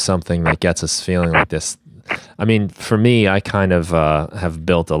marketing or something that gets us feeling like this. I mean, for me, I kind of have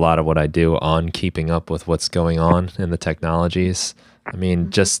built a lot of what I do on keeping up with what's going on in the technologies. I mean,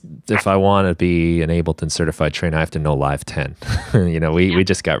 just if I want to be an Ableton certified trainer, I have to know Live 10. You know, we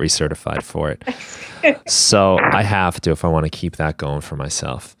just got recertified for it. So I have to if I want to keep that going for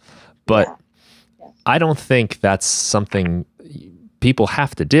myself. But I don't think that's something people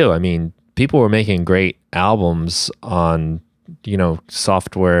have to do. I mean, people were making great albums on, you know,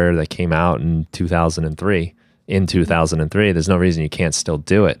 software that came out in 2003. In 2003, there's no reason you can't still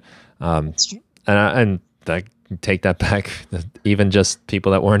do it. And I take that back. Even just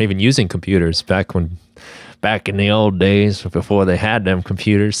people that weren't even using computers back in the old days before they had them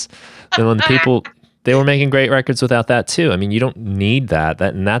computers. Then when they were making great records without that too. I mean, you don't need that.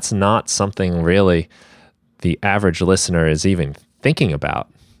 And that's not something really the average listener is even thinking about,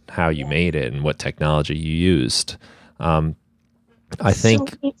 how you made it and what technology you used. I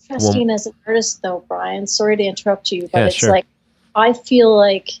think so interesting as an artist, though, Brian. Sorry to interrupt you, but it's sure. like I feel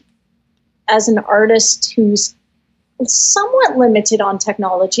like as an artist who's somewhat limited on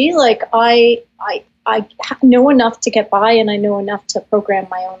technology, like I know enough to get by, and I know enough to program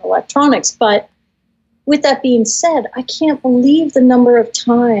my own electronics. But with that being said, I can't believe the number of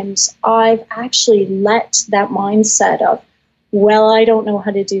times I've actually let that mindset of, well, I don't know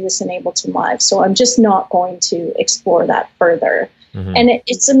how to do this in Ableton Live, so I'm just not going to explore that further. Mm-hmm. And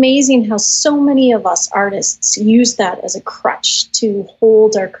it's amazing how so many of us artists use that as a crutch to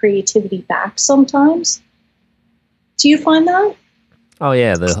hold our creativity back sometimes. Do you find that? Oh,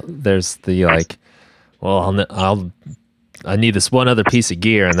 yeah. There's the like, well, I need this one other piece of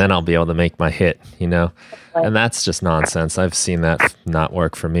gear and then I'll be able to make my hit, you know? Right. And that's just nonsense. I've seen that not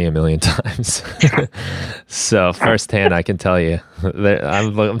work for me a million times. So firsthand, I can tell you,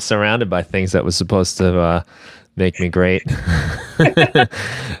 I'm surrounded by things that was supposed to make me great. But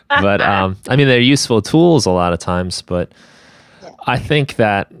I mean, they're useful tools a lot of times, but I think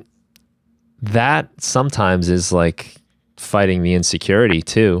that sometimes is like fighting the insecurity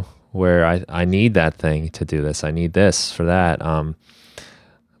too, where I need that thing to do this. I need this for that.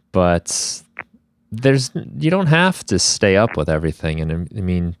 But you don't have to stay up with everything. And I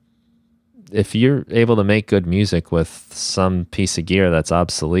mean, if you're able to make good music with some piece of gear that's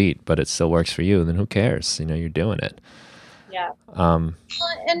obsolete, but it still works for you, then who cares? You know, you're doing it. Yeah.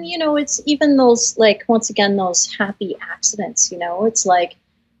 And, you know, it's even those, like, once again, those happy accidents, you know, it's like,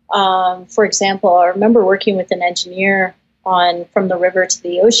 for example, I remember working with an engineer on From the River to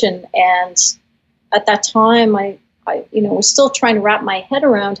the Ocean. And at that time, I you know, was still trying to wrap my head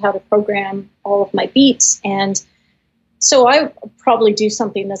around how to program all of my beats. And so I probably do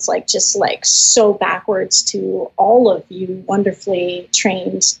something that's like just like so backwards to all of you wonderfully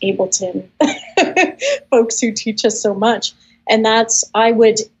trained Ableton folks who teach us so much. And that's, I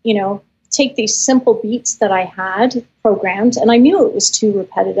would, you know, take these simple beats that I had programmed, and I knew it was too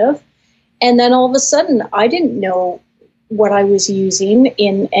repetitive. And then all of a sudden, I didn't know what I was using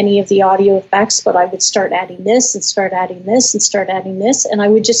in any of the audio effects, but I would start adding this and start adding this and start adding this. And I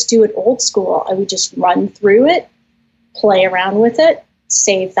would just do it old school. I would just run through it, play around with it,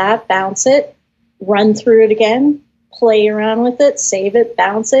 save that, bounce it, run through it again, play around with it, save it,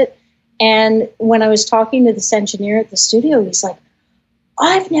 bounce it. And when I was talking to this engineer at the studio, he's like,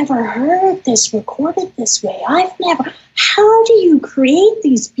 I've never heard this recorded this way. How do you create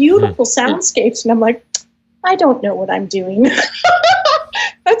these beautiful soundscapes? And I'm like, I don't know what I'm doing.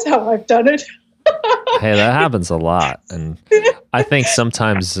 That's how I've done it. Hey, that happens a lot. And I think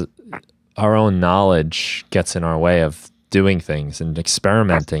sometimes our own knowledge gets in our way of doing things and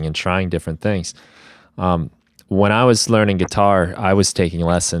experimenting and trying different things. When I was learning guitar, I was taking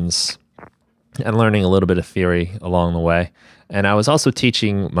lessons and learning a little bit of theory along the way. And I was also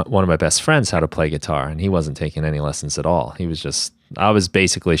teaching one of my best friends how to play guitar, and he wasn't taking any lessons at all. I was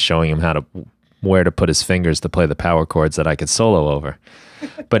basically showing him where to put his fingers to play the power chords that I could solo over.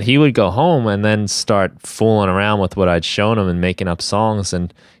 But he would go home and then start fooling around with what I'd shown him and making up songs,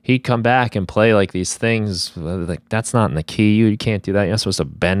 and he'd come back and play like these things like, that's not in the key, you can't do that, you're not supposed to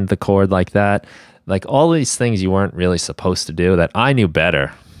bend the chord like that. Like all these things you weren't really supposed to do that I knew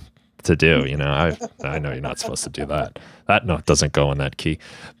better to do, you know. I know you're not supposed to do that. That note doesn't go in that key.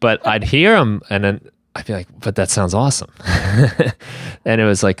 But I'd hear him and then I'd be like, but that sounds awesome. And it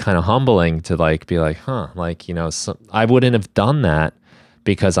was like kind of humbling to like be like, huh, like, you know, I wouldn't have done that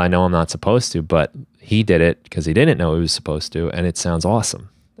because I know I'm not supposed to, but he did it because he didn't know he was supposed to, and it sounds awesome.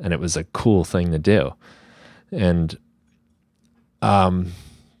 And it was a cool thing to do. And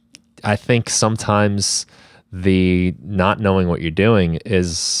I think sometimes the not knowing what you're doing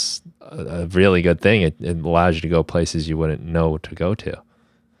is a really good thing. It allows you to go places you wouldn't know to go to.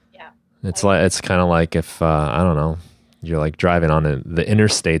 Yeah. It's kind of like if, I don't know, you're like driving on the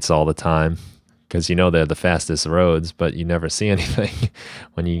interstates all the time because you know they're the fastest roads, but you never see anything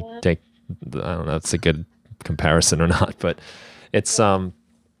when you take, I don't know if it's a good comparison or not, but it's,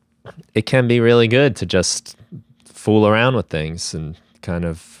 it can be really good to just fool around with things and kind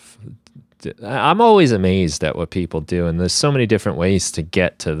of, I'm always amazed at what people do, and there's so many different ways to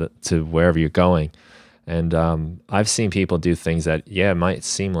get to wherever you're going. And I've seen people do things that, yeah, might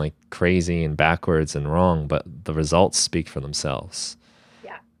seem like crazy and backwards and wrong, but the results speak for themselves.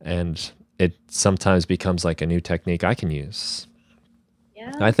 Yeah. And it sometimes becomes like a new technique I can use.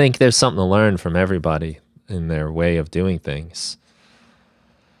 Yeah. I think there's something to learn from everybody in their way of doing things.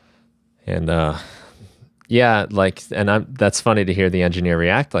 And yeah, like, and that's funny to hear the engineer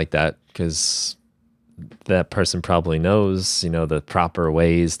react like that, because that person probably knows, you know, the proper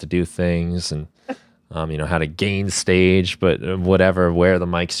ways to do things and, you know, how to gain stage, but whatever, where the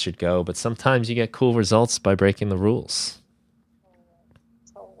mics should go. But sometimes you get cool results by breaking the rules.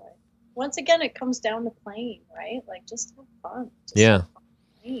 Totally. Once again, it comes down to playing, right? Like, just have fun. Yeah.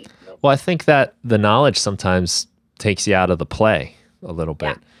 Well, I think that the knowledge sometimes takes you out of the play a little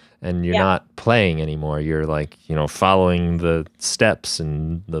bit. Yeah. And you're not playing anymore. You're like, you know, following the steps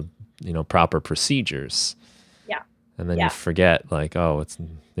and the, you know, proper procedures. Yeah. And then you forget, like, oh, it's,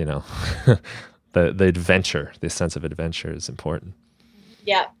 you know, the adventure, the sense of adventure is important.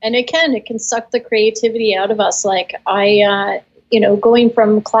 Yeah. And it can suck the creativity out of us. Like you know, going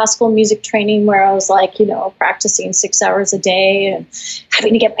from classical music training where I was like, you know, practicing 6 hours a day and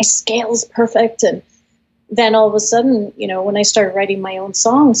having to get my scales perfect, and then all of a sudden, you know, when I started writing my own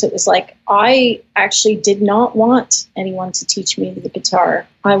songs, it was like I actually did not want anyone to teach me the guitar.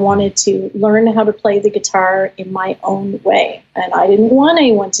 I wanted to learn how to play the guitar in my own way. And I didn't want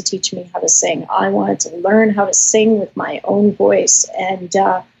anyone to teach me how to sing. I wanted to learn how to sing with my own voice. And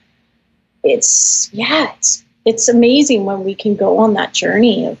it's amazing when we can go on that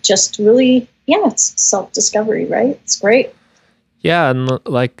journey of just really, it's self-discovery, right? It's great. Yeah, and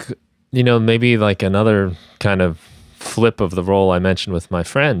like, you know, maybe like another kind of flip of the role I mentioned with my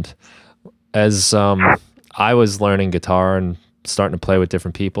friend. As I was learning guitar and starting to play with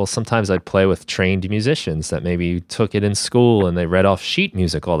different people. Sometimes I'd play with trained musicians that maybe took it in school and they read off sheet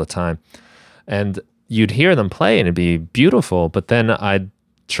music all the time. And you'd hear them play and it'd be beautiful, but then I'd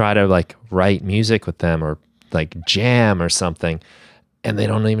try to like write music with them or like jam or something, and they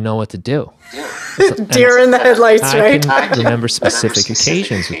don't even know what to do. Deer in the headlights, right? I can remember specific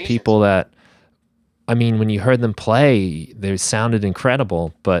occasions with people that, I mean, when you heard them play, they sounded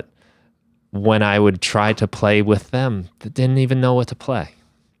incredible, but when I would try to play with them, they didn't even know what to play.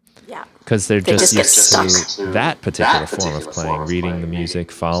 Yeah. Because they're just get used to that particular form of playing, reading the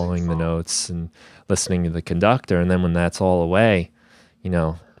music, following the notes, and listening to the conductor. And then when that's all away, you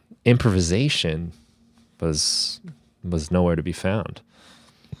know, improvisation was nowhere to be found.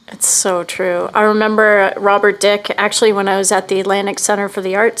 It's so true. I remember Robert Dick, actually, when I was at the Atlantic Center for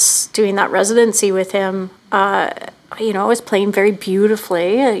the Arts doing that residency with him, you know, I was playing very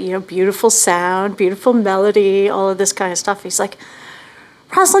beautifully, you know, beautiful sound, beautiful melody, all of this kind of stuff. He's like,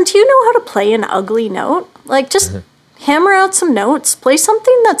 Rozalind, do you know how to play an ugly note? Like, just hammer out some notes, play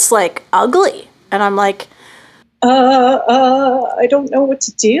something that's like ugly. And I'm like, I don't know what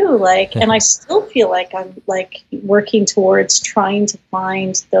to do. Like, and I still feel like I'm like working towards trying to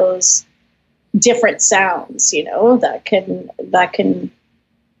find those different sounds, you know, that can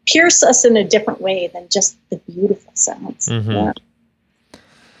pierce us in a different way than just the beautiful sounds.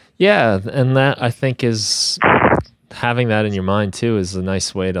 Yeah, and that I think is having that in your mind too is a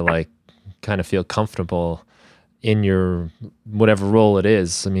nice way to like kind of feel comfortable in your whatever role it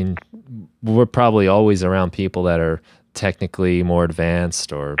is. I mean, we're probably always around people that are technically more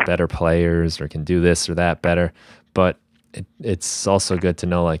advanced or better players or can do this or that better, but it's also good to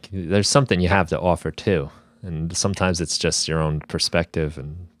know like there's something you have to offer too, and sometimes it's just your own perspective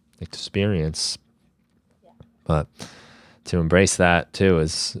and experience. But to embrace that too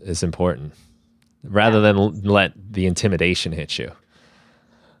is important, rather than let the intimidation hit you.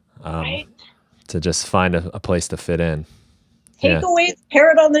 Right. To just find a place to fit in. Take away the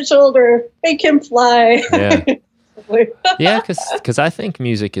parrot on the shoulder, make him fly. Yeah. Yeah, because I think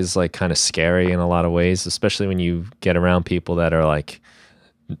music is like kind of scary in a lot of ways, especially when you get around people that are like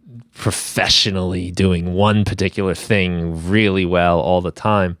professionally doing one particular thing really well all the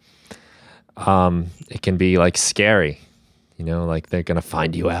time. It can be like scary, you know, like they're going to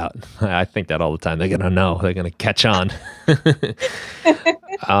find you out. I think that all the time. They're going to know, they're going to catch on.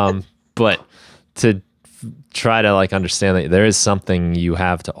 But to try to like understand that there is something you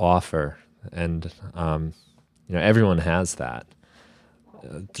have to offer, and you know, everyone has that,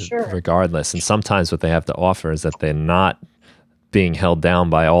 regardless. And sometimes what they have to offer is that they're not being held down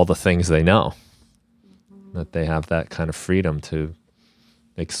by all the things they know, that they have that kind of freedom to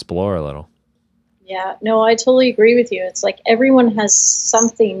explore a little. Yeah, no, I totally agree with you. It's like everyone has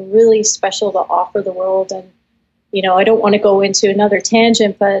something really special to offer the world. And, you know, I don't want to go into another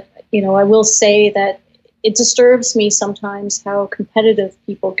tangent, but, you know, I will say that it disturbs me sometimes how competitive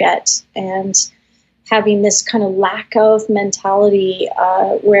people get, and having this kind of lack of mentality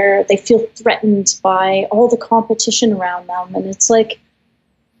where they feel threatened by all the competition around them. And it's like,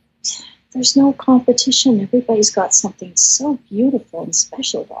 there's no competition. Everybody's got something so beautiful and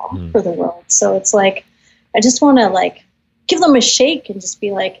special to offer the world. So it's like, I just want to like give them a shake and just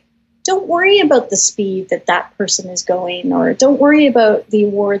be like, don't worry about the speed that person is going, or don't worry about the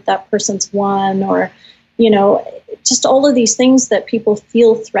award that person's won, or, you know, just all of these things that people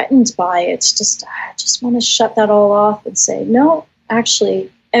feel threatened by. It's just, I just want to shut that all off and say, no,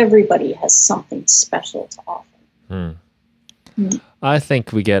 actually, everybody has something special to offer. I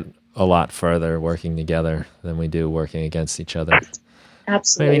think we get a lot further working together than we do working against each other.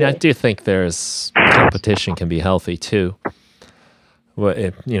 Absolutely. I mean, I do think there's competition can be healthy too. Well,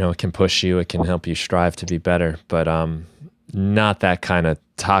 it, you know, it can push you, it can help you strive to be better, but not that kind of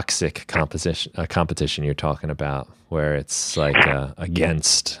toxic competition you're talking about, where it's like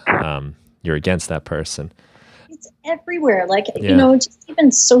against, you're against that person. It's everywhere. Like, you know, just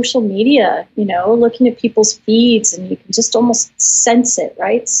even social media, you know, looking at people's feeds, and you can just almost sense it,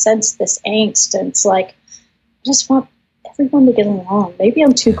 right? Sense this angst. And it's like, I just want everyone to get along. Maybe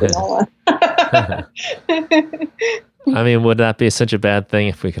I'm too granola. I mean, would that be such a bad thing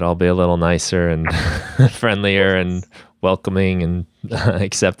if we could all be a little nicer and friendlier and welcoming and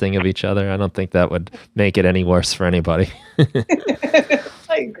accepting of each other? I don't think that would make it any worse for anybody.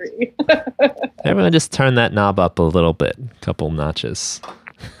 I agree. Everyone just turn that knob up a little bit, a couple notches.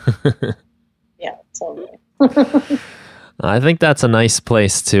 Yeah, totally. I think that's a nice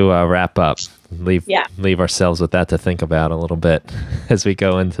place to wrap up. Leave ourselves with that to think about a little bit as we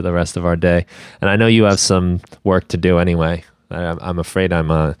go into the rest of our day. And I know you have some work to do anyway. I'm afraid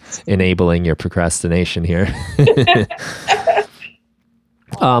I'm enabling your procrastination here.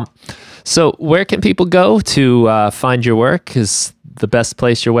 So where can people go to find your work? Is the best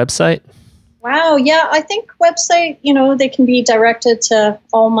place your website? Wow. Yeah, I think website, they can be directed to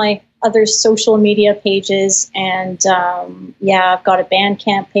all my other social media pages. And I've got a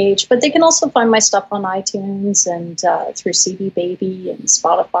Bandcamp page, but they can also find my stuff on iTunes and through CD Baby and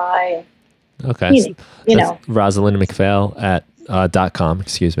Spotify. Okay. Rozalind MacPhail at .com,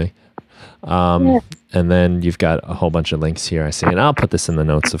 excuse me. And then you've got a whole bunch of links here, I see. And I'll put this in the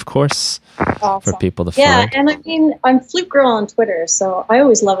notes, of course, for people to find. Yeah, and I mean, I'm Flute Girl on Twitter, so I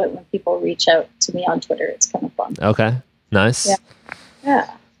always love it when people reach out to me on Twitter. It's kind of fun. Okay, nice. Yeah.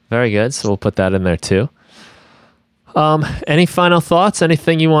 Very good. So we'll put that in there too. Any final thoughts?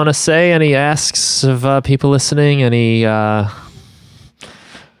 Anything you want to say? Any asks of people listening? Any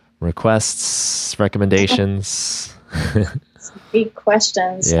requests, recommendations? Big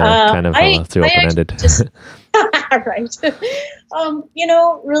questions. Yeah, kind of too open-ended. Right.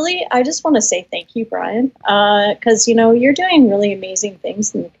 Really, I just want to say thank you, Brian, because, you're doing really amazing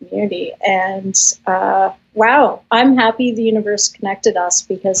things in the community. And, wow, I'm happy the universe connected us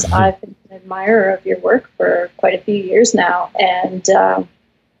because I've been an admirer of your work for quite a few years now. And,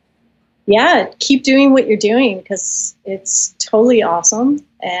 keep doing what you're doing because it's totally awesome.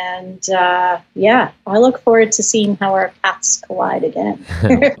 And I look forward to seeing how our paths collide again.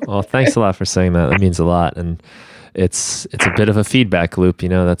 Well, thanks a lot for saying that. That means a lot. And it's a bit of a feedback loop.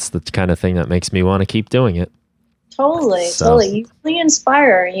 That's the kind of thing that makes me want to keep doing it. Totally. You really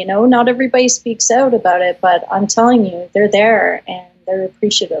inspire. Not everybody speaks out about it, but I'm telling you, they're there and they're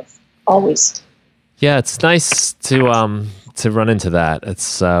appreciative always. Yeah, it's nice to run into that.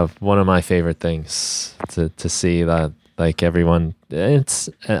 It's one of my favorite things to see that. Like everyone,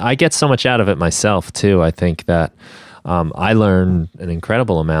 I get so much out of it myself too. I think that I learn an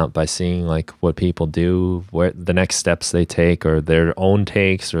incredible amount by seeing like what people do, where the next steps they take, or their own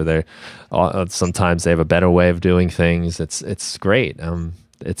takes, or their sometimes they have a better way of doing things. It's great.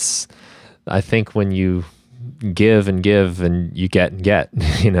 I think when you give and give and you get and get,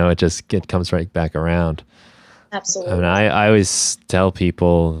 it comes right back around. Absolutely. And I always tell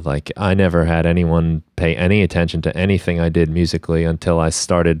people, like, I never had anyone pay any attention to anything I did musically until I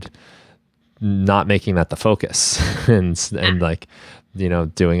started not making that the focus and like,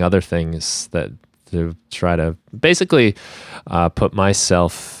 doing other things that to try to basically put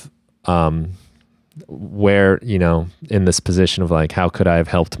myself where, in this position of like, how could I have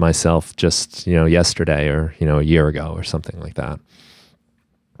helped myself just, yesterday or, a year ago or something like that.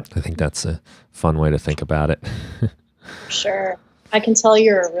 I think that's a fun way to think about it. Sure. I can tell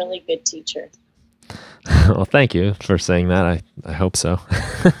you're a really good teacher. Well, thank you for saying that. I hope so.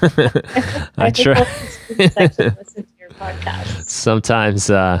 I try. Listen to your podcast.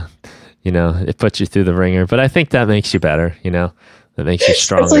 Sometimes, it puts you through the ringer, but I think that makes you better, that makes you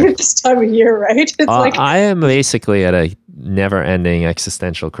stronger. It's like at this time of year, right? It's I am basically at a never-ending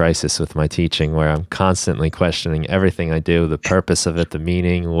existential crisis with my teaching where I'm constantly questioning everything I do, the purpose of it, the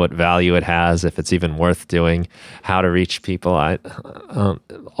meaning, what value it has, if it's even worth doing, how to reach people. I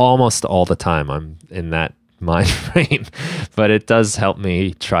almost all the time I'm in that mind frame, but it does help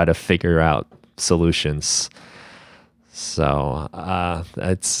me try to figure out solutions. So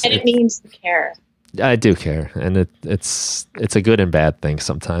it means you care. I do care, and it's a good and bad thing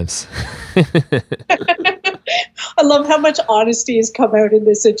sometimes. I love how much honesty has come out in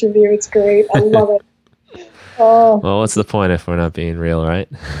this interview. It's great. I love it. Oh. Well, what's the point if we're not being real, right?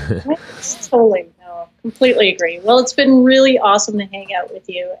 Totally. No, completely agree. Well, it's been really awesome to hang out with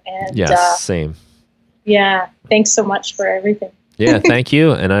you. And same. Yeah. Thanks so much for everything. Yeah, thank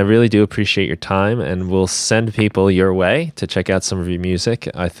you. And I really do appreciate your time. And we'll send people your way to check out some of your music.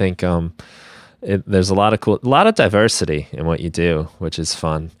 I think there's a lot of diversity in what you do, which is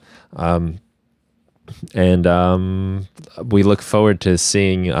fun. And we look forward to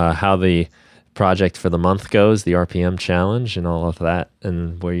seeing how the project for the month goes, the RPM challenge and all of that,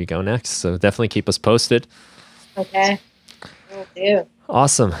 and where you go next. So definitely keep us posted. Okay. Will do.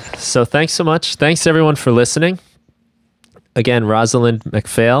 Awesome. So thanks so much. Thanks everyone for listening. Again,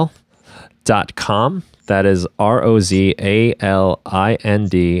 RosalindMacPhail.com. That is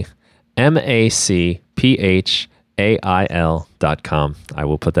RosalindMacPhail.com. I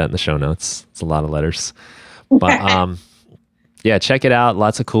will put that in the show notes. It's a lot of letters. But check it out.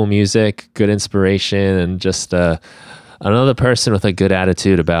 Lots of cool music, good inspiration, and just another person with a good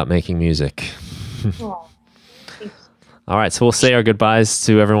attitude about making music. Oh, all right, so we'll say our goodbyes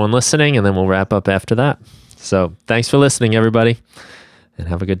to everyone listening, and then we'll wrap up after that. So thanks for listening, everybody, and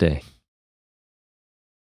have a good day.